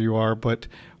model you are, but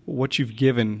what you've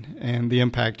given and the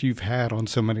impact you've had on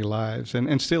so many lives,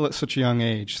 and still at such a young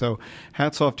age. So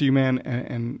hats off to you, man.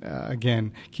 And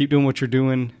again, keep doing what you're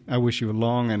doing. I wish you a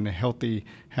long and healthy,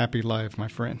 happy life, my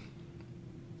friend.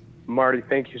 Marty,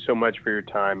 thank you so much for your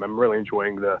time. I'm really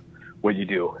enjoying what you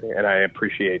do, and I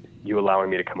appreciate you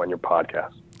allowing me to come on your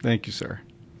podcast. Thank you, sir.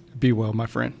 Be well, my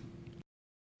friend.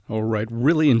 All right.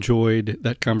 Really enjoyed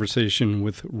that conversation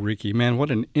with Ricky. Man,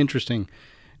 what an interesting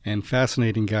and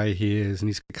fascinating guy he is, and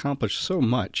he's accomplished so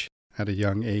much at a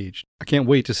young age. I can't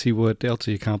wait to see what else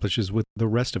he accomplishes with the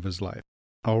rest of his life.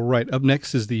 All right. Up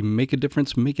next is the Make a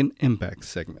Difference, Make an Impact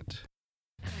segment.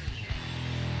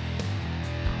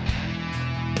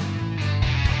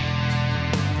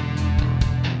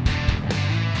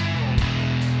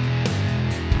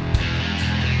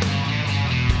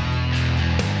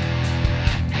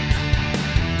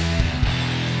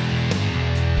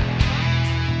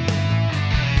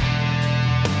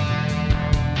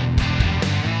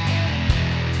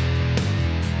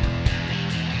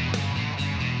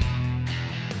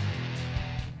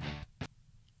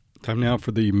 Time now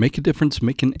for the Make a Difference,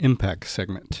 Make an Impact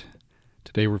segment.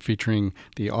 Today we're featuring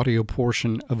the audio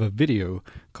portion of a video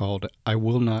called I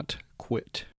Will Not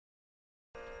Quit.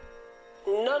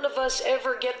 None of us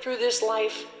ever get through this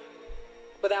life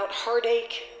without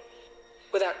heartache,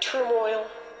 without turmoil.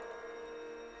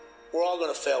 We're all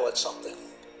going to fail at something.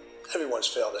 Everyone's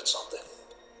failed at something.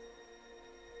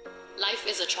 Life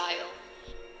is a trial,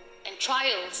 and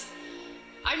trials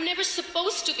are never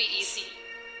supposed to be easy.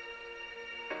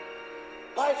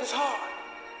 Life is hard.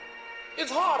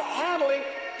 It's hard handling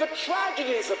the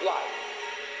tragedies of life.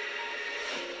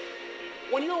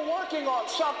 When you're working on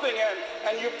something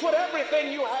and you put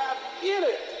everything you have in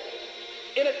it,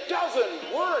 and it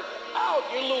doesn't work out,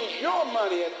 you lose your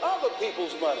money and other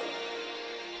people's money.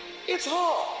 It's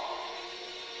hard.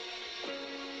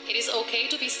 It is okay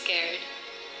to be scared.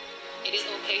 It is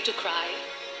okay to cry.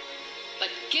 But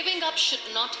giving up should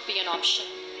not be an option.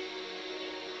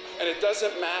 And it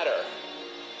doesn't matter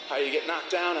how you get knocked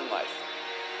down in life,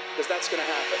 because that's going to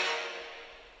happen.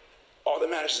 All that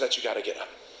matters is that you got to get up.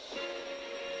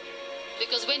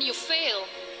 Because when you fail,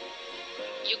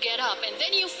 you get up, and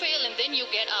then you fail, and then you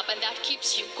get up, and that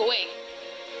keeps you going.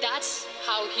 That's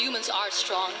how humans are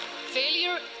strong.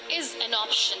 Failure is an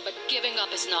option, but giving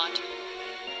up is not.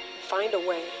 Find a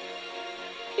way.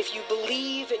 If you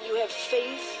believe and you have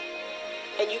faith,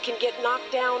 and you can get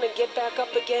knocked down and get back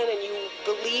up again, and you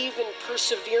believe in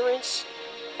perseverance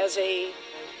as a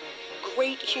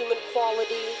great human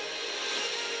quality,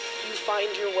 you find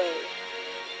your way.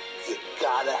 You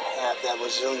gotta have that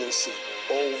resiliency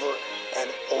over and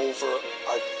over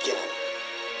again.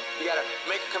 You gotta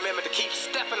make a commitment to keep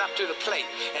stepping up to the plate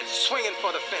and swinging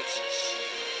for the fences.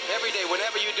 Every day,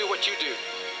 whenever you do what you do,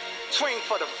 swing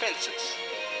for the fences.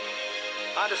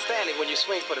 Understanding when you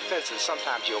swing for the fences,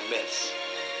 sometimes you'll miss.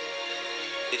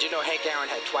 Did you know Hank Aaron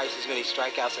had twice as many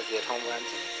strikeouts as he had home runs?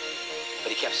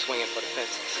 But he kept swinging for the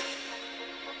fences.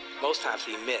 Most times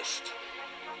he missed.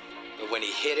 But when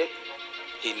he hit it,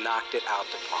 he knocked it out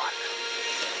the park.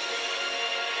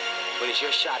 When it's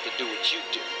your shot to do what you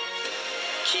do,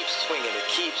 keep swinging and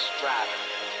keep striving.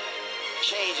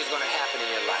 Change is going to happen in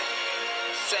your life.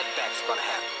 Setbacks are going to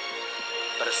happen.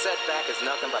 But a setback is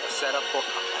nothing but a setup for a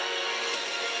comeback.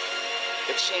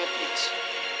 The champions,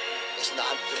 it's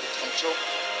not the potential,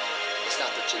 it's not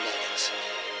the genetics.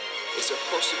 It's their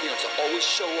perseverance to always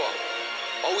show up,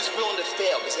 always willing to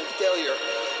fail, because in failure,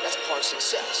 that's part of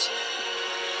success.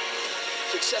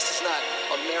 Success is not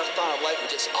a marathon of life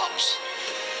with just ups.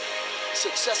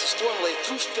 Success is formulated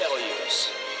through failures,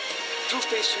 through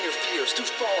facing your fears, through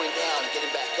falling down and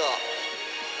getting back up.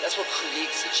 That's what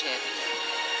creates the champion.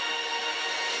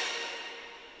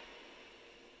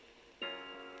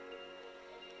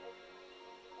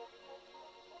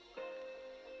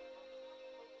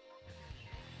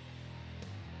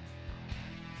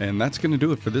 And that's going to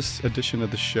do it for this edition of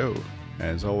the show.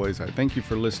 As always, I thank you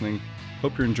for listening.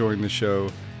 Hope you're enjoying the show.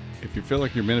 If you feel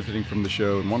like you're benefiting from the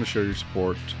show and want to show your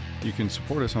support, you can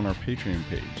support us on our Patreon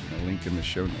page and a link in the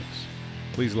show notes.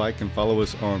 Please like and follow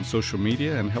us on social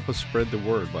media and help us spread the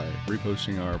word by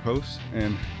reposting our posts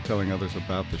and telling others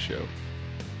about the show.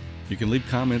 You can leave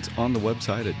comments on the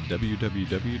website at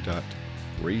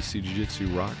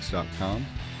www.GracieJujitsuRocks.com.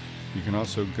 You can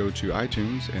also go to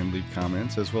iTunes and leave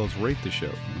comments as well as rate the show,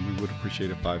 and we would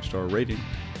appreciate a 5-star rating,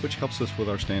 which helps us with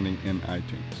our standing in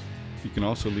iTunes. You can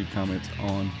also leave comments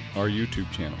on our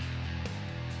YouTube channel.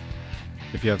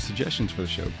 If you have suggestions for the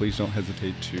show, please don't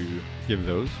hesitate to give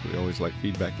those. We always like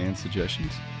feedback and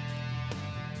suggestions.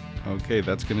 Okay,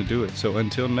 that's going to do it. So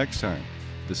until next time,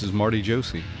 this is Marty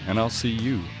Josie, and I'll see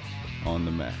you on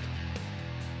the mat.